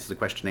designers answer the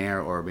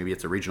questionnaire, or maybe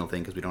it's a regional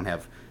thing because we don't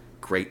have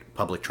great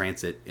public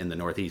transit in the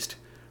Northeast,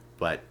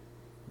 but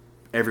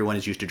everyone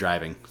is used to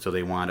driving, so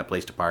they want a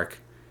place to park.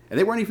 And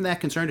they weren't even that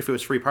concerned if it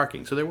was free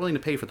parking, so they're willing to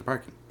pay for the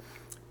parking,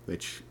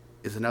 which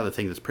is another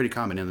thing that's pretty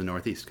common in the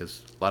Northeast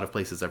because a lot of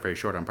places are very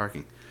short on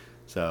parking.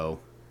 So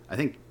I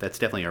think that's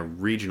definitely a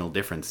regional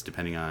difference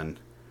depending on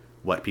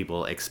what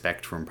people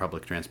expect from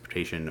public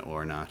transportation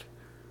or not.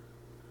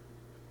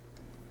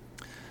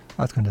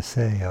 I was going to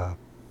say,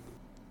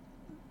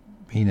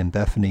 being in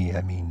Bethany,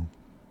 I mean,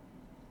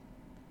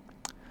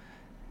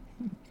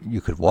 you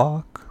could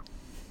walk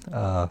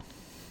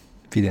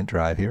if you didn't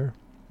drive here.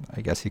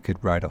 I guess you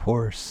could ride a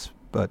horse,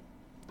 but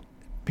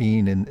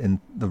being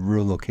in the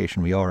rural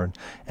location we are,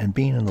 and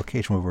being in a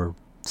location where we're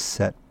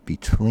set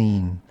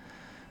between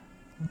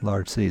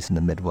large cities in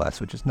the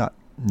Midwest, which is not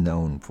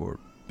known for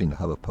being a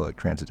hub of public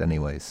transit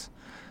anyways,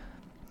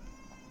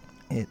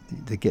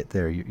 to get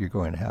there, you're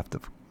going to have to,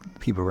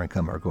 people who are going to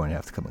come are going to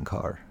have to come in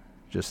car.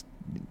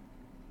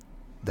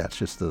 That's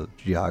just the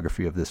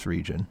geography of this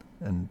region.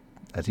 And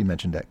as you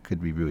mentioned, that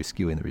could be really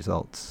skewing the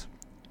results.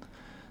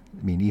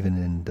 I mean, even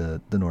in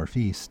the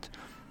Northeast,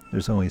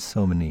 there's only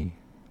so many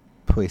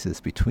places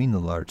between the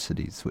large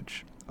cities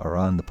which are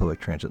on the public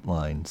transit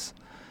lines.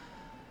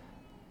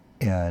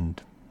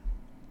 And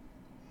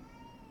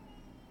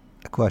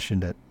question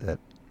that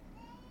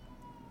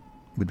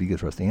would be good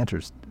for us to answer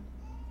is,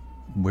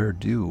 where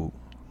do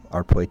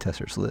our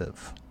playtesters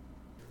live?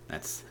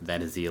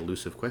 That is the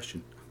elusive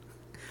question.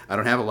 I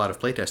don't have a lot of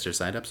playtesters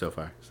signed up so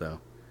far, so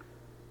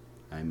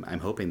I'm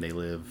hoping they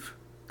live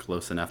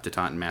close enough to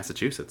Taunton,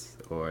 Massachusetts,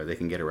 or they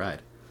can get a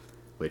ride.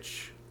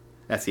 Which,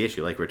 that's the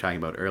issue. Like we were talking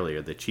about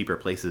earlier, the cheaper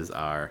places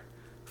are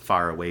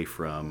far away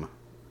from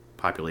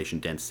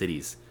population-dense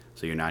cities,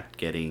 so you're not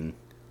getting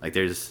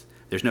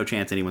there's no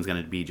chance anyone's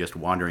going to be just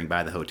wandering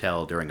by the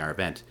hotel during our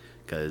event,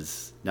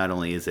 because not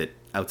only is it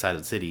outside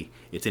of the city,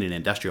 it's in an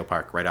industrial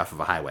park right off of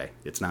a highway.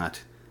 It's not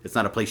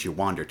a place you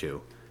wander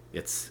to.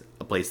 It's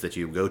a place that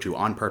you go to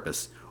on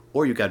purpose,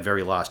 or you got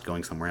very lost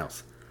going somewhere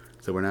else.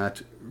 So we're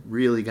not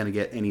really going to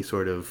get any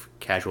sort of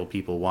casual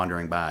people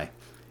wandering by.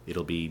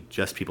 It'll be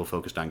just people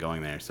focused on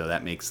going there. So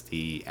that makes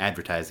the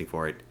advertising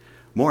for it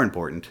more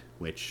important,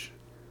 which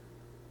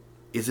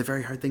is a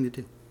very hard thing to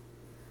do.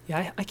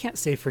 Yeah, I can't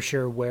say for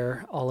sure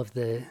where all of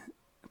the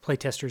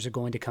playtesters are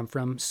going to come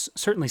from.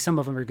 Certainly some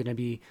of them are going to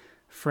be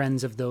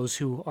friends of those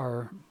who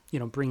are,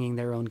 bringing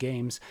their own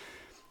games.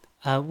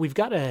 We've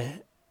got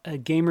a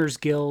Gamers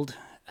Guild,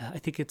 I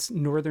think it's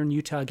Northern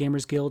Utah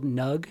Gamers Guild,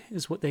 NUG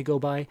is what they go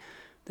by,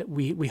 that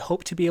we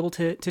hope to be able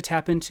to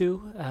tap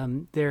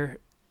into. They're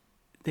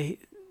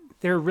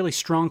a really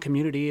strong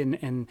community,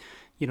 and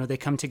they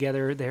come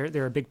together.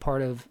 They're a big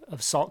part of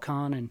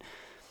SaltCon, and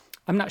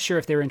I'm not sure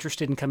if they're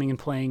interested in coming and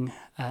playing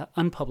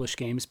unpublished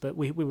games, but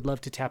we would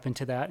love to tap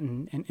into that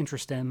and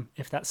interest them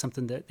if that's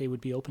something that they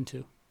would be open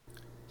to.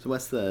 So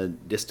what's the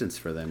distance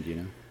for them, do you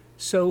know?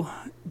 So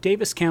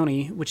Davis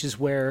County, which is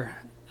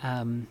where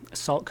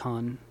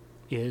SaltCon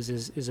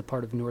is a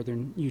part of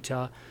northern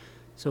Utah.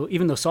 So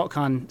even though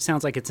SaltCon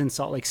sounds like it's in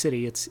Salt Lake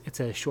City, it's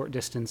a short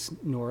distance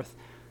north,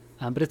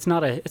 but it's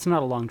not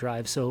a long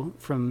drive. So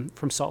from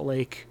Salt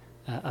Lake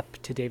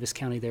up to Davis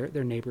County,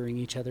 they're neighboring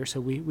each other. So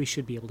we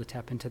should be able to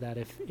tap into that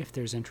if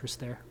there's interest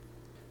there.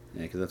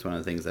 Yeah, because that's one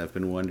of the things I've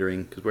been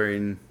wondering. Because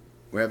we're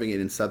having it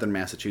in southern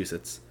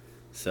Massachusetts,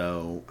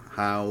 so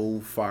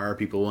how far are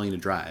people willing to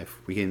drive?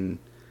 We can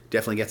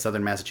definitely get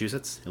southern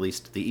Massachusetts, at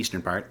least the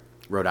eastern part.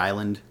 Rhode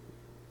Island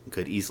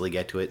could easily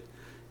get to it.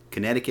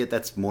 Connecticut,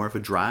 that's more of a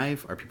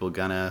drive. Are people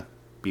gonna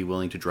be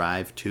willing to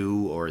drive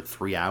 2 or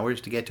 3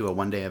 hours to get to a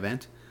one-day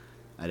event?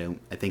 I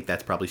think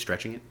that's probably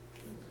stretching it.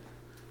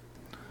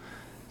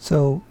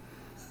 So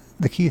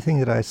the key thing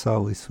that I saw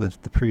was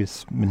with the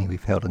previous mini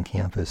we've held on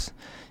campus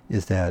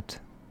is that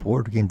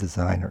board game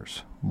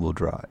designers will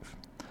drive,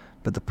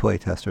 but the play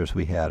testers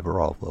we had were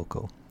all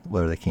local,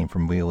 whether they came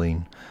from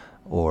Wheeling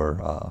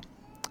or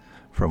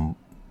from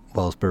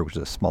Wellsburg, which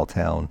is a small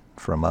town,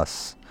 from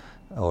us,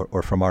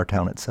 or from our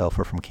town itself,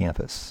 or from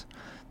campus.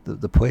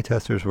 The play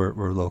testers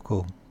were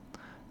local,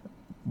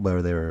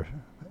 whether they were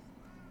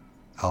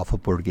alpha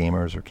board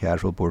gamers or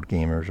casual board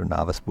gamers or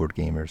novice board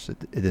gamers.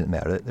 It didn't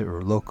matter. They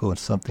were local, and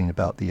something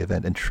about the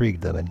event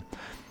intrigued them.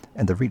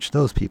 And to reach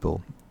those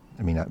people,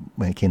 when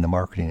it came to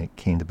marketing, it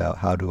came about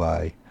how do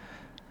I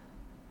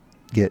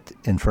get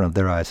in front of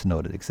their eyes to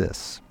know that it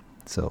exists.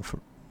 So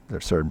there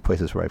are certain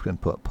places where I can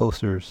put up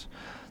posters.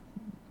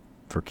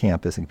 For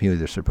campus and community,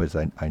 there's certain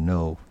places I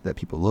know that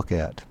people look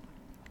at.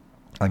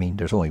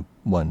 There's only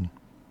one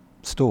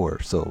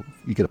store, so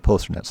you get a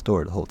poster in that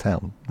store, the whole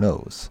town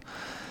knows.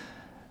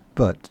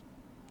 But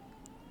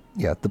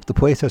yeah, the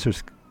play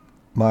testers,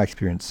 my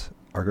experience,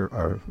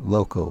 are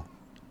local,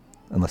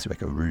 unless you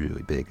make a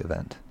really big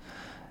event.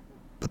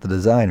 But the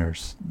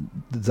designers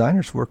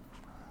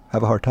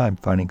have a hard time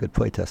finding good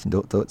play testing,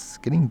 though it's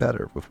getting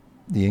better with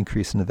the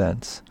increase in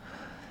events.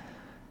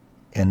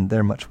 And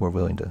they're much more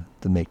willing to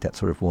make that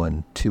sort of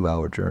 1-2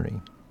 hour journey.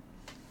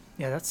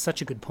 Yeah, that's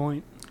such a good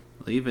point.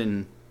 Well,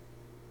 even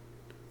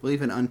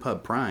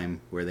Unpub Prime,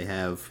 where they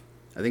have,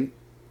 I think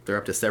they're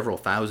up to several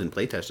thousand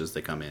playtesters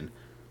that come in.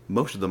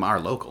 Most of them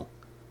are local.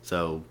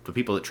 So the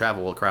people that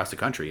travel across the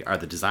country are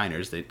the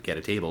designers that get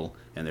a table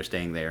and they're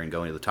staying there and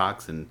going to the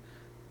talks and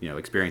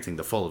experiencing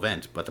the full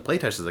event. But the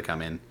playtesters that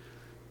come in,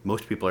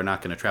 most people are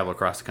not going to travel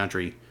across the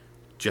country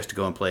just to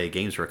go and play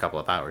games for a couple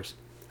of hours.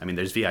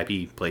 There's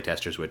VIP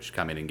playtesters which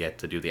come in and get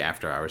to do the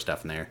after-hour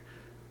stuff in there.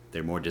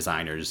 They're more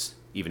designers,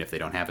 even if they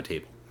don't have a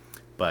table.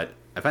 But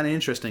I find it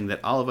interesting that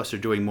all of us are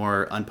doing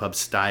more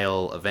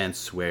Unpub-style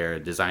events where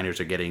designers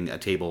are getting a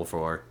table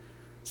for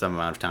some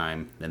amount of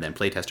time, and then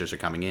playtesters are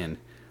coming in.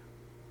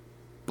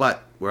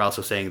 But we're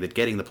also saying that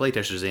getting the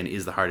playtesters in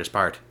is the hardest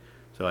part.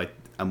 So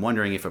I'm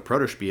wondering if a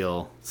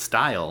Protospiel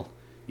style,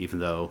 even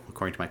though,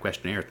 according to my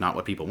questionnaire, it's not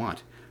what people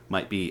want,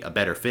 might be a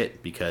better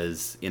fit,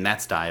 because in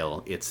that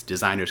style it's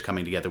designers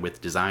coming together with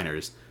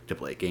designers to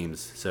play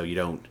games. So you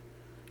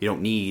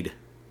don't need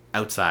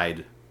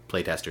outside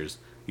playtesters,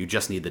 you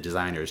just need the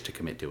designers to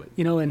commit to it.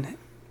 And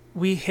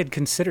we had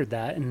considered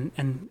that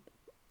and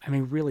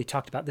really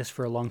talked about this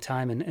for a long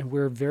time, and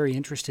we're very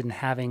interested in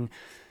having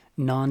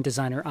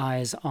non-designer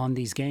eyes on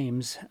these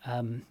games,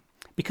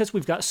 because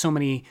we've got so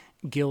many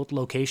guild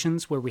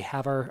locations where we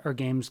have our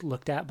games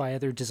looked at by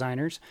other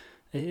designers.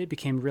 It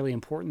became really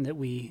important that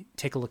we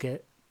take a look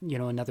at,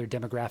 another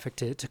demographic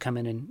to come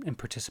in and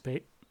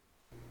participate.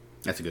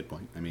 That's a good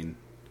point. I mean,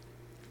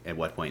 at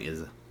what point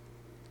is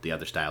the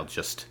other style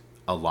just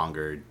a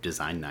longer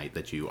design night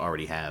that you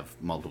already have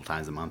multiple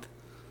times a month?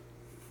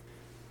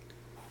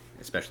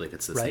 Especially if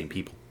it's the same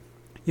people.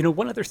 You know,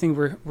 one other thing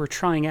we're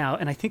trying out,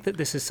 and I think that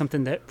this is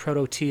something that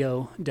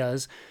Proto-TO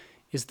does,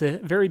 is the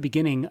very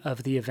beginning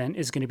of the event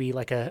is going to be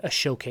like a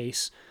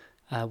showcase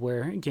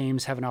where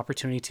games have an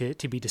opportunity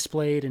to be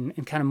displayed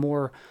and kind of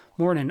more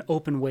in an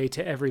open way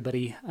to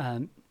everybody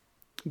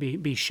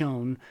be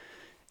shown.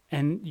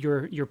 And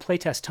your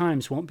playtest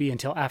times won't be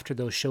until after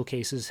those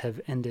showcases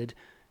have ended.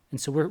 And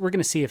so we're going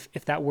to see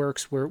if that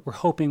works. We're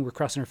hoping, we're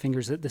crossing our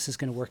fingers that this is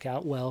going to work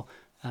out well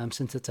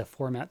since it's a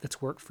format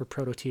that's worked for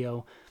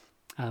Proto-TO,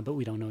 but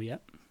we don't know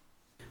yet.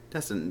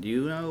 Dustin, do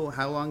you know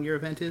how long your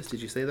event is?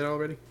 Did you say that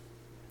already?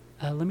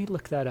 Let me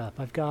look that up.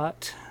 I've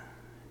got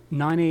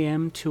 9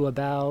 a.m. to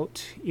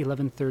about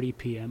 11:30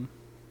 p.m.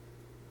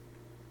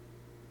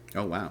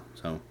 Oh, wow.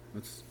 So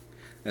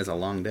that's a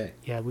long day.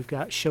 Yeah, we've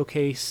got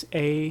Showcase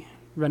A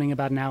running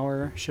about an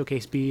hour,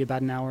 Showcase B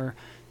about an hour.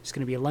 There's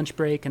going to be a lunch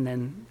break and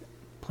then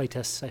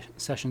playtest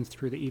sessions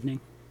through the evening.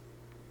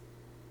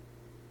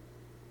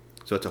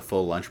 So it's a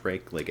full lunch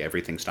break, like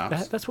everything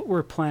stops? That's what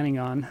we're planning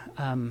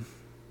on.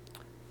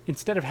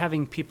 Instead of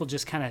having people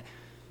just kind of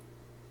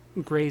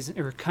graze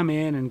or come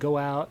in and go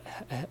out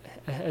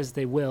as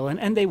they will,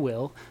 and they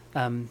will,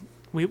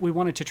 we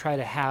wanted to try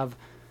to have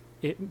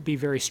it be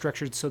very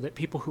structured so that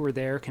people who are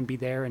there can be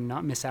there and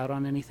not miss out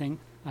on anything.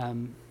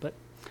 But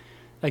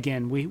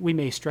again, we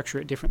may structure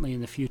it differently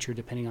in the future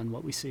depending on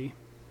what we see.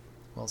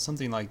 Well,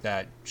 something like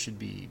that should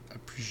be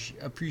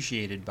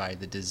appreciated by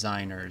the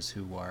designers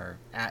who are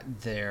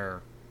at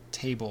their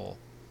table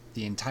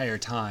the entire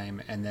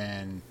time, and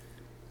then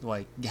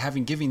like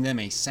giving them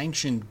a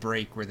sanctioned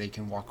break where they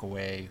can walk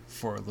away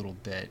for a little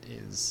bit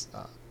is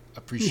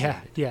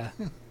appreciated. Yeah.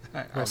 I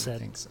Well would said.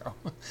 think so.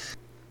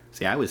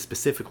 See, I was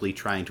specifically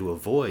trying to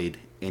avoid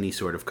any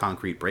sort of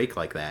concrete break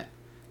like that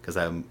because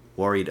I'm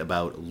worried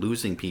about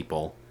losing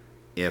people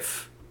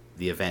if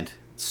the event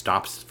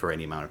stops for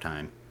any amount of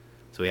time.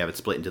 So we have it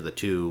split into the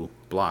two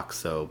blocks.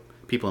 So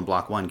people in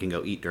block 1 can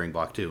go eat during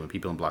block 2, and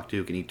people in block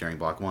 2 can eat during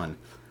block 1.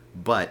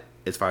 But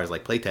as far as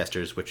like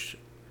playtesters, which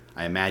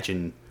I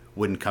imagine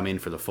wouldn't come in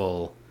for the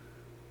full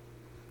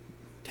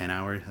 10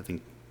 hours, I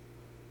think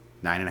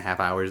 9.5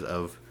 hours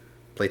of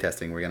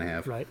playtesting we're going to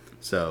have. Right.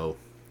 So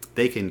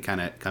they can kind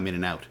of come in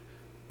and out.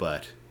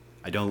 But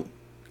I'm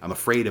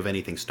afraid of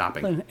anything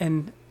stopping.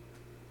 And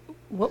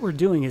what we're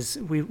doing is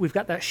we've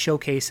got that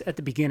showcase at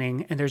the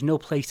beginning, and there's no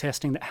play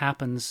testing that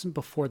happens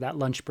before that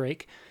lunch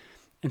break.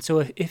 And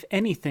so if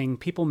anything,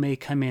 people may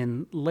come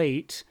in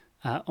late,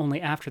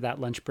 only after that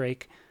lunch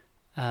break,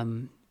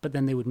 but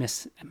then they would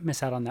miss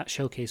out on that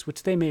showcase,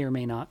 which they may or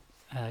may not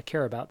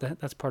care about.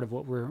 That's part of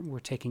what we're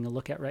taking a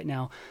look at right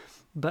now.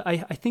 But I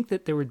think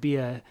that there would be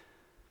a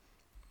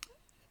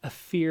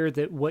fear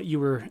that what you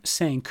were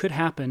saying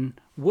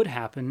would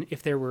happen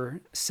if there were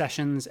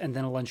sessions and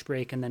then a lunch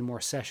break and then more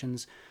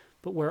sessions,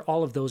 but where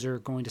all of those are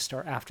going to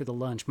start after the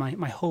lunch.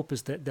 My hope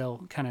is that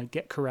they'll kind of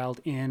get corralled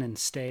in and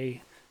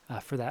stay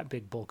for that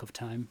big bulk of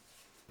time.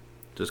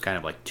 So it's kind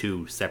of like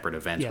two separate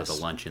events Yes. with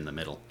a lunch in the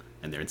middle,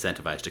 and they're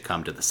incentivized to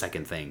come to the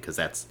second thing because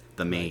that's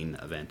the main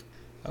event.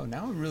 Oh,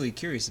 now I'm really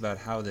curious about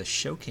how the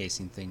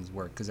showcasing things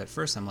work, because at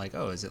first I'm like,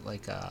 oh, is it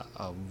like a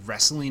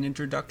wrestling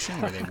introduction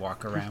where they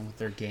walk around with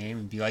their game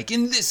and be like,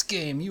 in this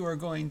game you are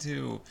going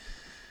to...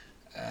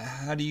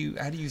 How do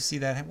you see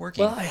that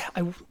working? Well,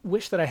 I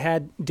wish that I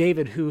had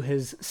David, who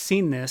has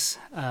seen this.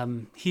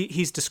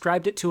 He's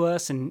described it to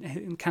us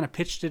and kind of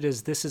pitched it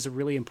as this is a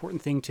really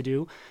important thing to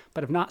do,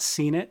 but I've not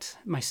seen it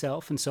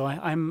myself, and so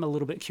I'm a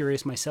little bit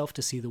curious myself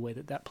to see the way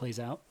that plays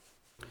out.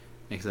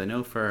 Because I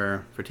know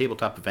for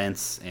tabletop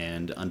events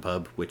and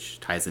Unpub,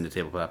 which ties into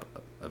tabletop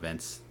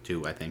events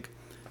too, I think,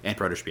 and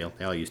Protospiel,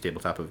 they all use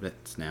tabletop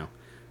events now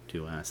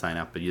to sign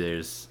up. But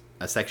there's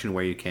a section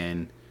where you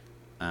can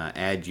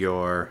add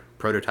your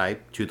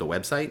prototype to the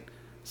website,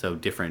 so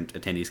different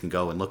attendees can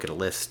go and look at a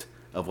list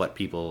of what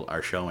people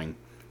are showing,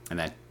 and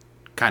that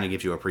kind of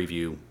gives you a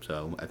preview.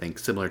 So I think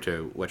similar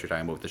to what you're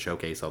talking about with the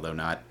showcase, although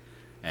not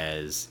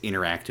as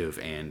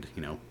interactive and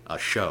a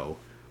show,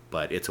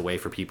 but it's a way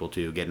for people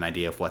to get an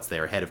idea of what's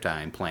there ahead of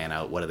time, plan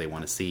out what do they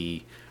want to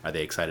see, are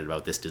they excited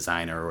about this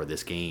designer or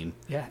this game.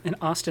 Yeah, and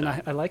Austin,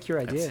 I like your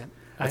idea.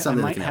 That's I something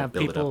that might can help have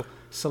build it people up.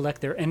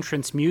 select their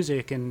entrance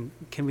music, and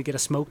can we get a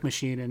smoke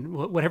machine and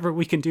whatever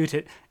we can do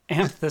to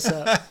amp this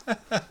up.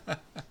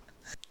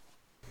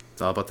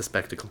 It's all about the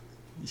spectacle.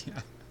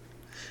 Yeah.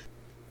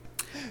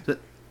 So,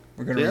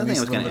 We're going the to other thing release I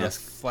a was little gonna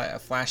bit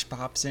of flash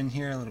pops in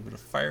here, a little bit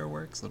of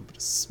fireworks, a little bit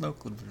of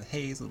smoke, a little bit of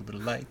haze, a little bit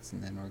of lights,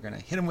 and then we're going to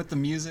hit them with the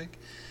music.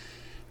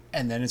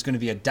 And then it's going to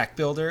be a deck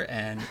builder,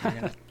 and we're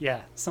going to...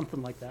 Yeah,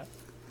 something like that.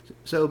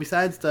 So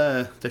besides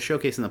the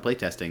showcase and the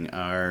playtesting,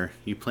 are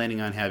you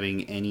planning on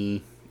having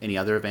any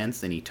other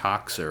events, any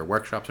talks or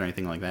workshops or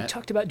anything like We that?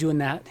 talked about doing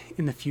that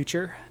in the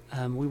future.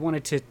 We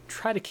wanted to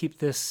try to keep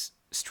this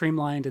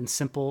streamlined and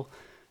simple.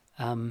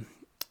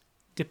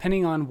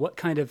 Depending on what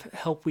kind of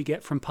help we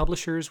get from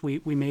publishers, we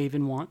may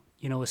even want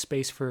a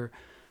space for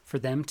for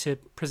them to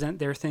present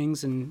their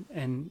things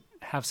and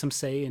have some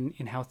say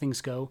in how things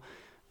go.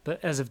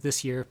 But as of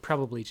this year,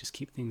 probably just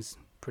keep things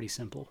pretty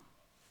simple.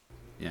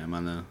 Yeah,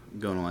 I'm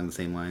going along the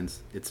same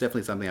lines. It's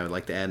definitely something I would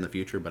like to add in the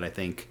future, but I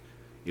think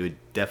you would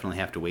definitely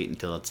have to wait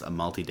until it's a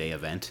multi-day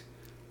event,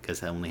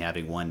 because only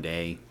having one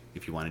day,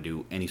 if you want to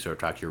do any sort of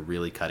talk, you're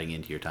really cutting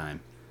into your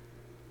time.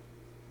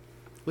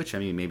 Which, I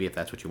mean, maybe if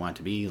that's what you want it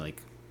to be,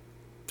 like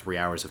 3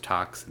 hours of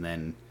talks and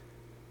then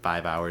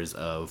 5 hours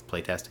of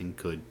playtesting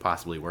could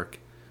possibly work,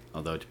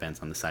 although it depends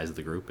on the size of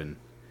the group and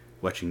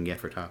what you can get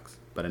for talks.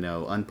 But I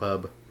know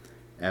Unpub,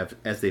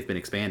 as they've been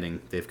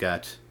expanding, they've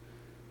got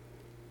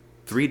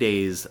 3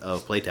 days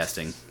of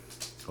playtesting,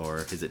 or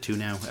is it 2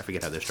 now? I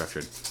forget how they're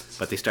structured.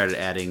 But they started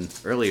adding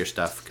earlier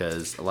stuff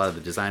because a lot of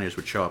the designers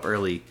would show up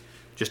early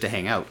just to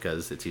hang out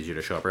because it's easier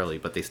to show up early.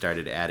 But they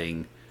started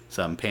adding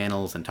some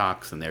panels and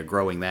talks, and they're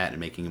growing that and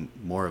making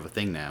more of a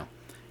thing now.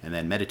 And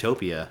then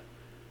Metatopia,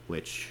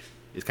 which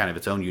is kind of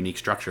its own unique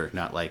structure,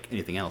 not like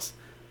anything else,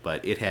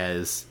 but it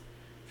has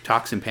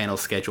talks and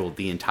panels scheduled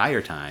the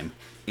entire time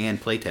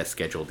and playtests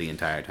scheduled the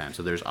entire time.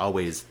 So there's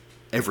always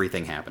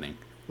everything happening,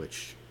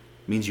 which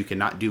means you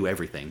cannot do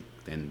everything,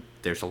 and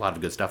there's a lot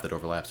of good stuff that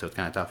overlaps, so it's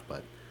kind of tough,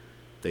 but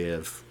they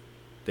have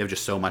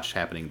just so much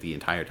happening the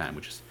entire time,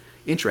 which is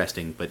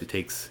interesting, but it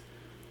takes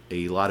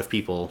a lot of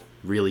people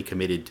really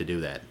committed to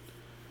do that.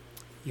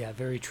 Yeah,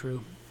 very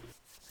true.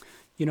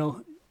 You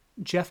know,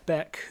 Jeff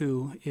Beck,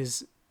 who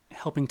is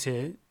helping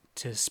to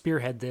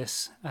spearhead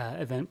this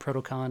event,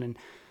 Protocon,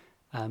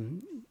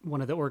 and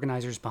one of the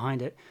organizers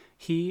behind it,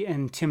 he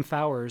and Tim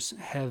Fowers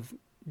have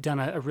done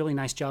a really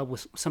nice job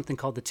with something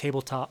called the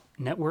Tabletop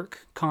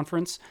Network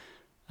Conference.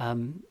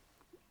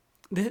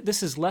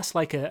 This is less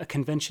like a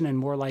convention and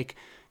more like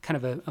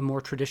kind of a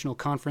more traditional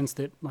conference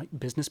that like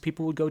business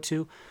people would go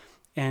to.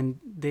 And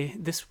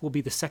this will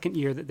be the second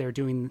year that they're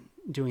doing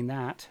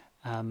that.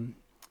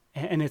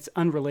 And it's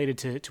unrelated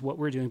to what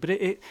we're doing. But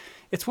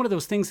it's one of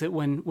those things that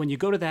when you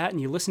go to that and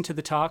you listen to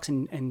the talks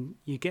and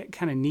you get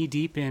kind of knee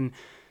deep in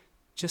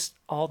just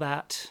all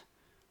that,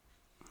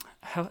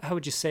 how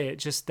would you say it?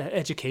 Just that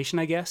education,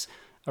 I guess,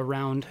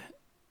 around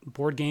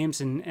board games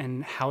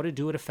and how to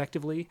do it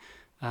effectively.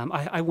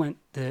 I went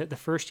the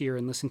first year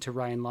and listened to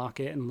Ryan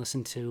Lockett and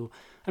listened to,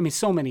 I mean,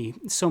 so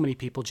many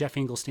people. Jeff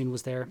Engelstein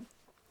was there.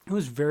 It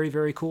was very,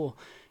 very cool.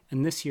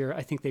 And this year,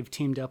 I think they've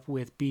teamed up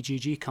with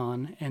BGG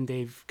Con and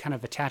they've kind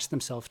of attached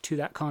themselves to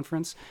that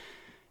conference.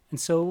 And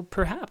so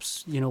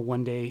perhaps,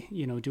 one day,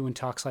 doing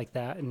talks like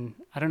that. And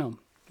I don't know,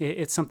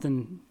 it's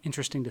something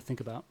interesting to think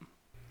about.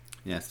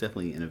 Yeah, it's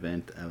definitely an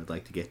event I would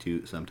like to get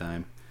to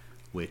sometime,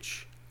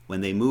 which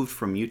when they moved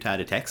from Utah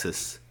to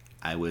Texas,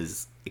 I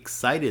was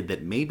excited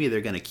that maybe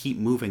they're going to keep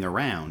moving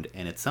around,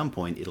 and at some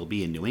point it'll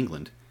be in New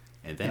England.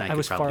 And then I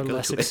was far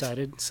less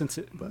excited since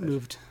it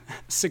moved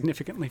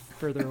significantly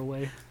further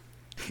away.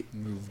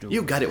 Moved over.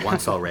 You got it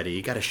once already.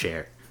 You got to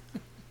share.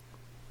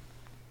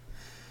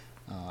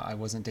 I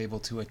wasn't able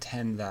to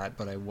attend that,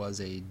 but I was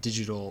a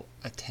digital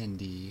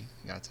attendee.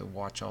 I got to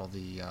watch all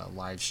the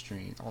live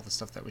stream, all the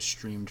stuff that was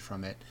streamed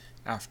from it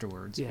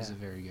afterwards. Yeah. It was a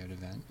very good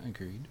event.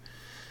 Agreed.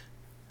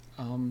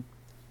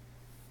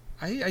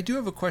 I do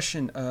have a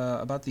question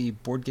about the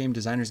Board Game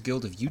Designers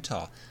Guild of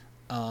Utah.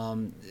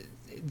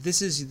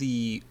 This is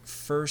the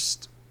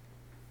first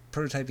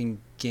prototyping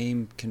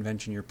game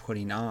convention you're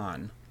putting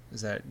on.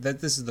 Is that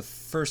this is the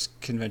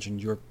first convention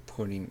your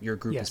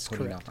group is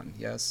putting correct. on?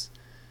 Yes.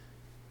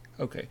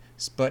 Okay,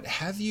 but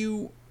have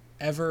you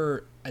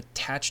ever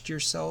attached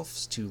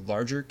yourselves to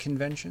larger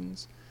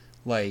conventions?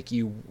 Like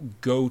you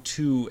go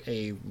to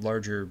a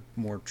larger,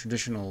 more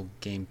traditional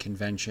game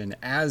convention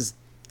as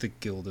the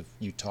Guild of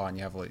Utah, and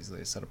you have like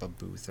set up a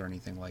booth or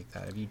anything like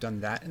that. Have you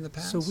done that in the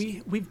past? So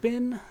we've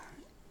been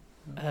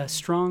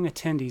strong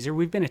attendees, or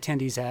we've been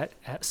attendees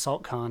at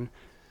SaltCon.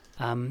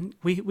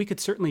 We could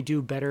certainly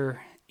do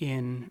better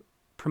in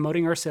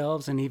promoting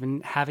ourselves and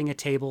even having a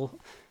table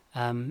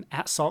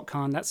at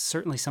SaltCon. That's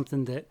certainly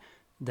something that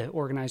the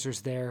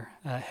organizers there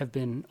have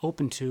been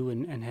open to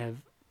and have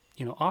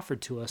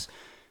offered to us,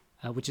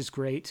 which is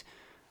great.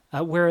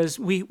 Whereas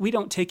we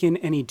don't take in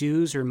any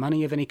dues or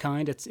money of any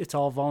kind. It's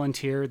all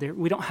volunteer.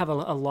 We don't have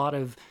a lot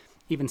of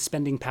even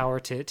spending power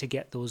to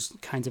get those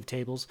kinds of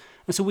tables.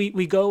 And so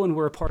we go and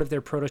we're a part of their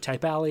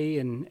Prototype Alley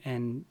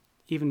and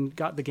even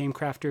got the Game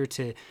Crafter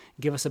to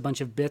give us a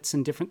bunch of bits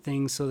and different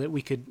things so that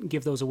we could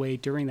give those away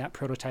during that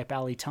Prototype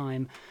Alley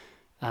time.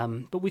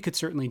 But we could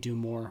certainly do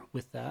more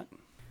with that.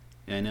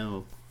 Yeah, I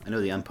know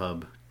the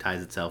Unpub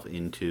ties itself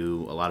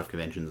into a lot of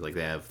conventions. Like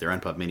they have their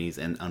Unpub Minis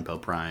and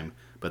Unpub Prime,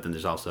 but then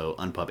there's also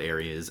Unpub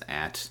areas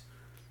at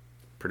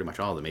pretty much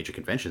all the major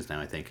conventions now,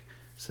 I think.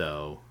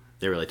 So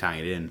they're really tying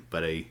it in,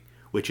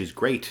 which is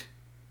great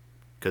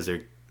because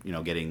they're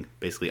getting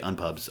basically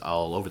Unpubs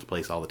all over the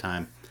place all the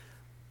time.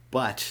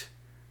 But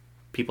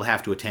people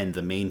have to attend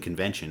the main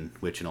convention,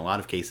 which in a lot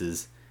of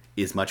cases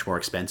is much more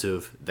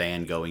expensive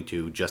than going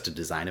to just a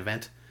design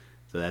event.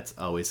 So that's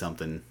always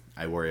something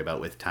I worry about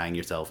with tying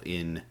yourself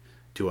in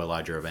to a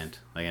larger event.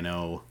 Like I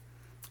know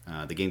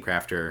the Game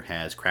Crafter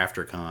has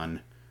CrafterCon,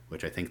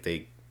 which I think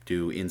they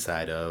do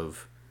inside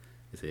of,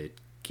 is it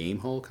Game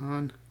Hole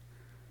Con?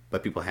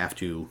 But people have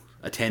to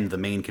attend the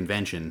main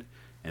convention,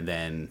 and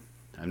then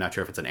I'm not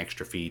sure if it's an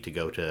extra fee to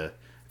go to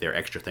their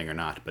extra thing or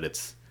not, but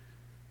it's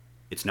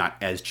not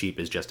as cheap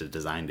as just a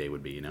design day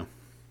would be, you know?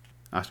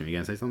 Austin, you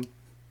gonna say something?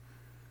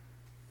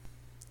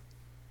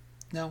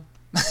 No.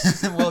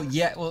 Well,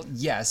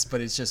 yes,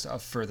 but it's just a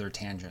further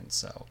tangent.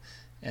 So,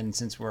 and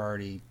since we're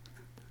already,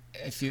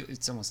 I feel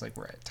it's almost like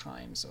we're at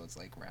time, so it's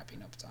like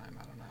wrapping up time.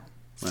 I don't know.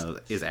 Well,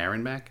 is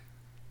Aaron back?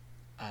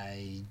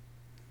 I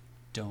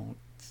don't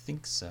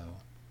think so.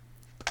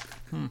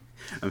 I'm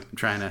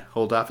trying to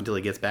hold off until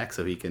he gets back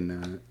so he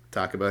can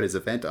talk about his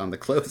event on the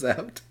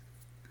closeout.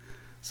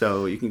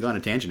 So you can go on a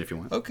tangent if you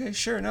want. Okay,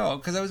 sure. No,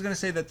 because I was going to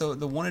say that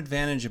the one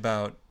advantage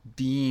about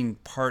being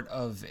part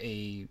of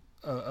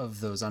of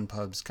those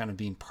unpubs, kind of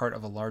being part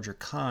of a larger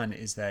con,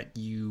 is that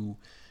you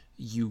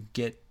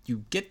get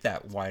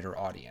that wider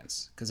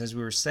audience. Because as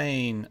we were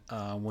saying,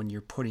 when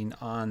you're putting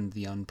on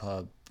the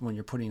unpub, when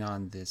you're putting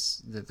on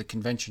the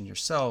convention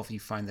yourself, you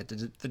find that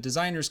the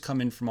designers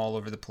come in from all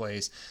over the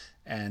place,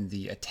 and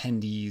the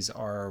attendees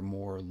are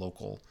more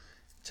local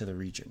to the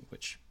region,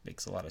 which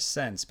makes a lot of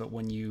sense. But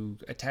when you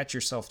attach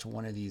yourself to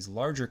one of these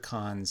larger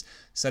cons,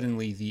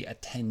 suddenly the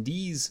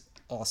attendees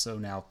also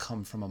now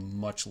come from a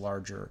much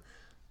larger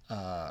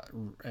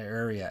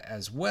area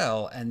as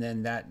well, and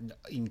then that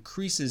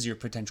increases your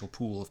potential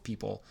pool of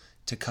people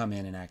to come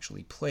in and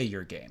actually play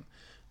your game,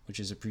 which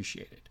is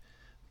appreciated.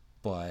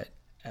 But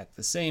at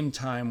the same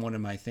time, one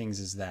of my things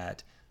is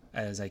that,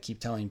 as I keep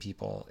telling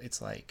people,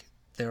 it's like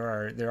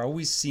there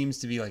always seems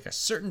to be like a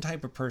certain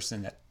type of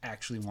person that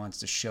actually wants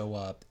to show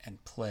up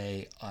and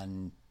play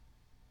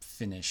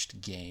unfinished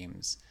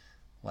games.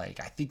 Like,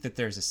 I think that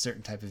there's a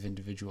certain type of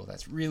individual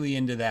that's really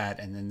into that,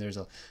 and then there's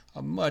a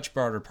much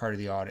broader part of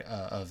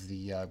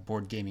the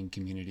board gaming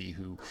community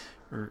who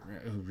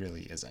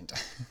really isn't.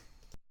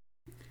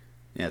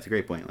 Yeah, it's a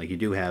great point. Like, you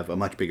do have a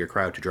much bigger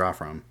crowd to draw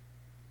from,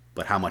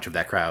 but how much of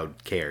that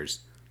crowd cares?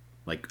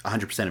 Like,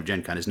 100% of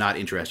Gen Con is not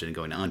interested in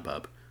going to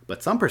Unpub,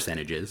 but some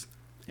percentage is.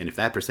 And if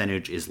that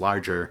percentage is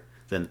larger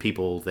than the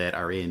people that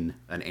are in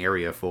an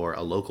area for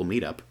a local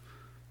meetup,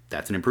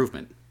 that's an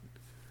improvement.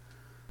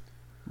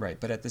 Right,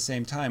 but at the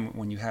same time,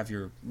 when you have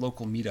your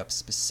local meetup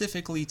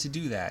specifically to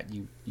do that,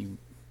 you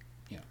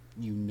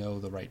know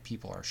the right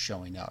people are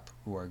showing up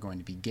who are going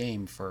to be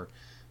game for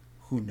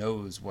who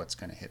knows what's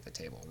going to hit the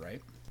table,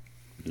 right?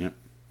 Yep.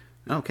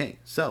 Okay,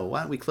 so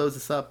why don't we close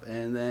this up,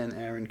 and then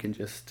Aaron can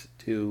just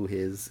do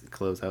his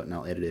closeout, and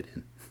I'll edit it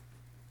in.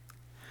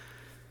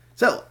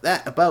 So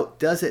that about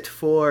does it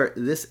for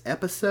this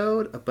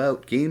episode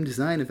about game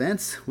design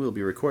events. We'll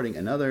be recording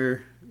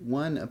another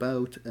one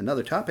about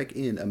another topic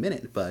in a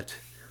minute, but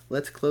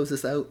let's close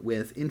this out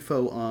with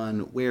info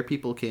on where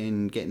people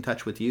can get in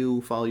touch with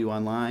you, follow you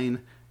online,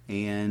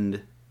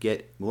 and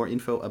get more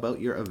info about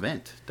your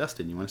event.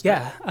 Dustin, you want to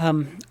start?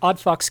 Yeah, Odd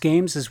Fox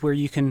Games is where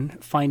you can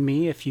find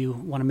me if you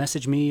want to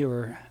message me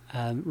or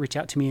reach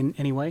out to me in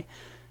any way.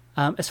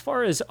 As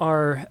far as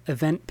our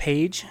event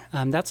page,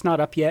 that's not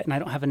up yet, and I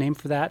don't have a name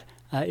for that.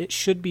 It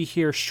should be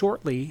here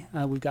shortly.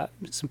 We've got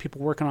some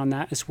people working on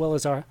that, as well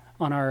as on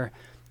our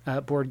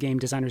Board Game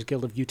Designers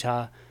Guild of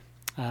Utah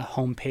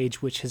homepage,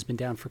 which has been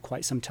down for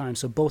quite some time.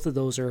 So both of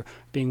those are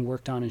being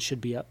worked on and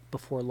should be up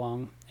before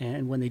long.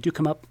 And when they do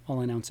come up,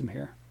 I'll announce them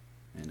here.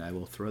 And I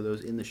will throw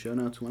those in the show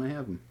notes when I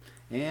have them.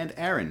 And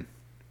Aaron.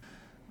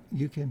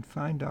 You can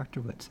find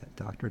Dr. Witz at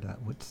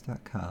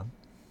dr.witz.com.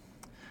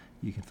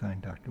 You can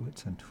find Dr.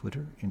 Witz on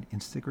Twitter and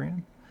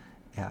Instagram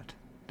at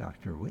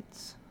Dr.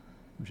 Witz,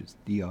 which is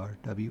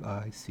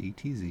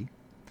DRWICTZ. You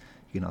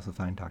can also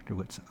find Dr.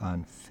 Witz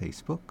on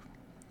Facebook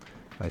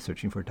by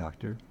searching for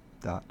Dr.Witz.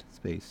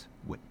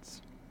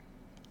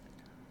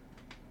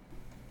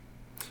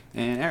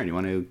 And Aaron, you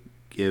want to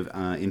give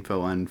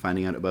info on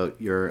finding out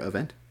about your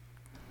event?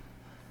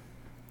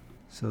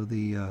 So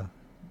the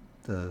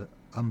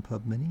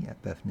Unpub Mini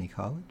at Bethany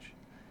College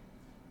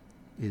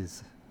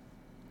is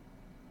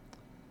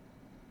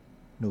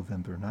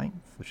November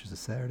 9th, which is a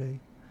Saturday,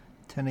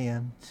 10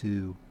 a.m.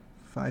 to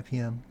 5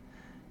 p.m.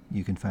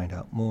 You can find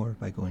out more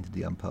by going to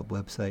the Unpub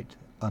website,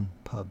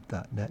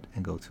 unpub.net,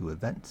 and go to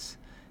events,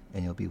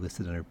 and you'll be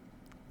listed under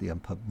the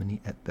Unpub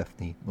Mini at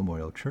Bethany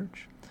Memorial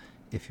Church.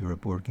 If you're a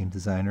board game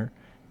designer,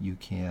 you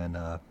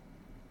can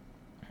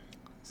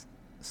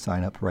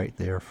sign up right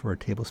there for a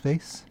table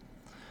space.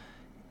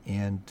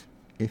 And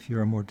if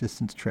you're a more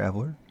distant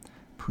traveler,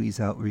 please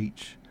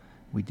outreach.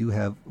 We do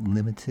have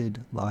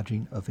limited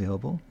lodging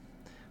available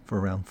for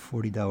around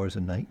 $40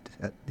 a night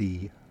at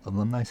the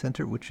Alumni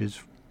Center, which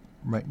is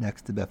right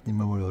next to Bethany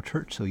Memorial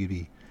Church. So you'd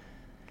be,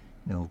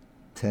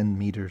 10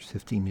 meters,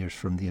 15 meters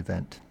from the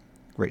event.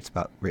 Great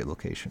spot, great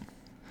location.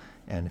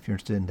 And if you're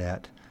interested in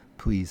that,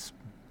 please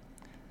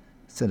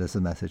send us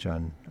a message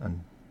on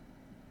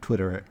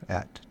Twitter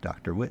at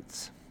Dr.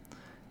 Witz,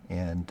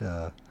 and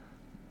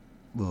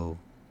we'll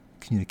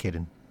communicate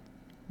and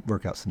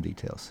work out some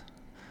details.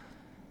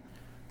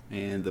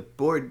 And the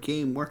Board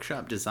Game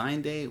Workshop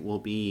Design Day will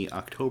be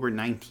October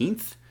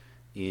 19th,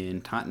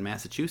 in Taunton,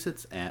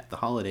 Massachusetts at the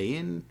Holiday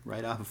Inn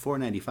right off of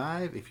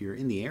 495 if you're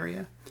in the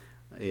area.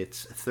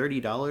 It's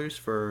 $30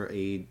 for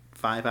a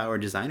 5-hour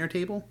designer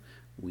table.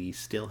 We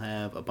still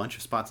have a bunch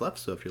of spots left,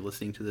 so if you're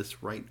listening to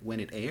this right when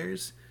it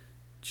airs,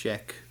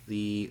 check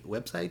the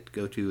website.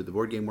 Go to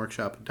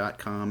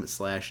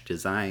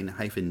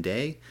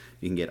theboardgameworkshop.com/design-day.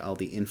 You can get all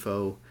the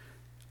info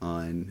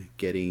on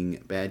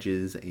getting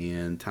badges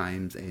and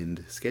times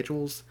and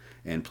schedules.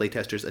 And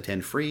playtesters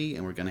attend free,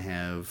 and we're going to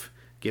have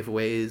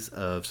giveaways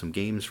of some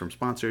games from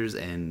sponsors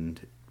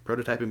and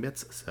prototyping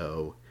bits.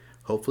 So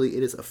hopefully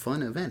it is a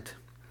fun event.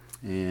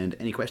 And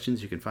any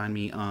questions, you can find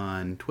me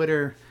on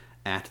Twitter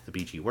at the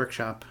BG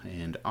Workshop,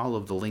 and all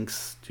of the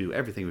links to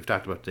everything we've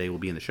talked about today will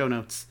be in the show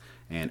notes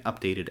and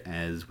updated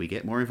as we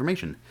get more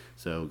information.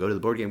 So go to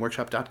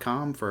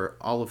theboardgameworkshop.com for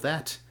all of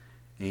that,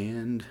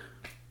 and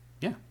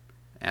yeah,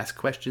 ask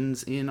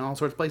questions in all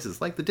sorts of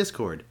places, like the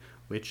Discord,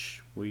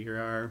 which we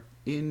are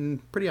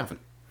in pretty often.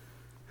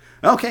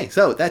 Okay,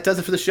 so that does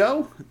it for the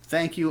show.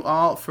 Thank you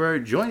all for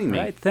joining me.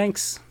 All right,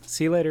 thanks.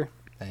 See you later.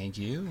 Thank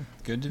you.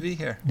 Good to be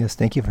here. Yes,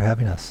 thank you for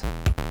having us.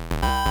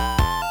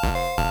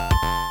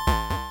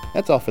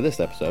 That's all for this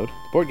episode.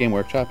 The Board Game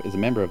Workshop is a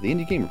member of the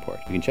Indie Game Report.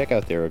 You can check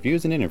out their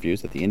reviews and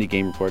interviews at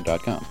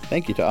theindygamereport.com.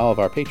 Thank you to all of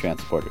our Patreon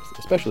supporters,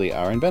 especially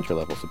our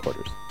inventor-level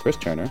supporters, Chris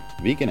Turner,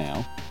 Vegan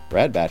Al,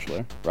 Brad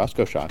Batchelor,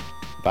 Roscoe Schock,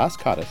 Vas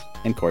Cottis,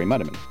 and Corey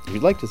Muddiman. If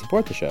you'd like to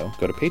support the show,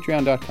 go to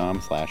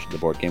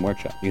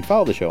patreon.com/theboardgameworkshop. You can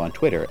follow the show on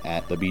Twitter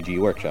at the BG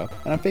Workshop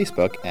and on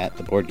Facebook at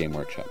the Board Game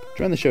Workshop.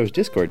 Join the show's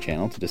Discord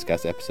channel to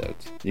discuss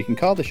episodes. You can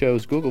call the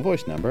show's Google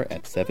Voice number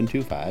at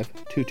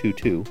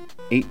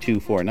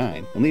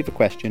 725-222-8249 and leave a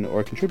question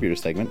or contributor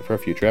segment for a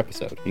future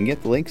episode. You can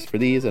get the links for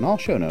these and all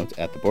show notes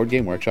at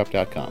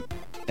theboardgameworkshop.com.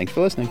 Thanks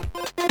for listening.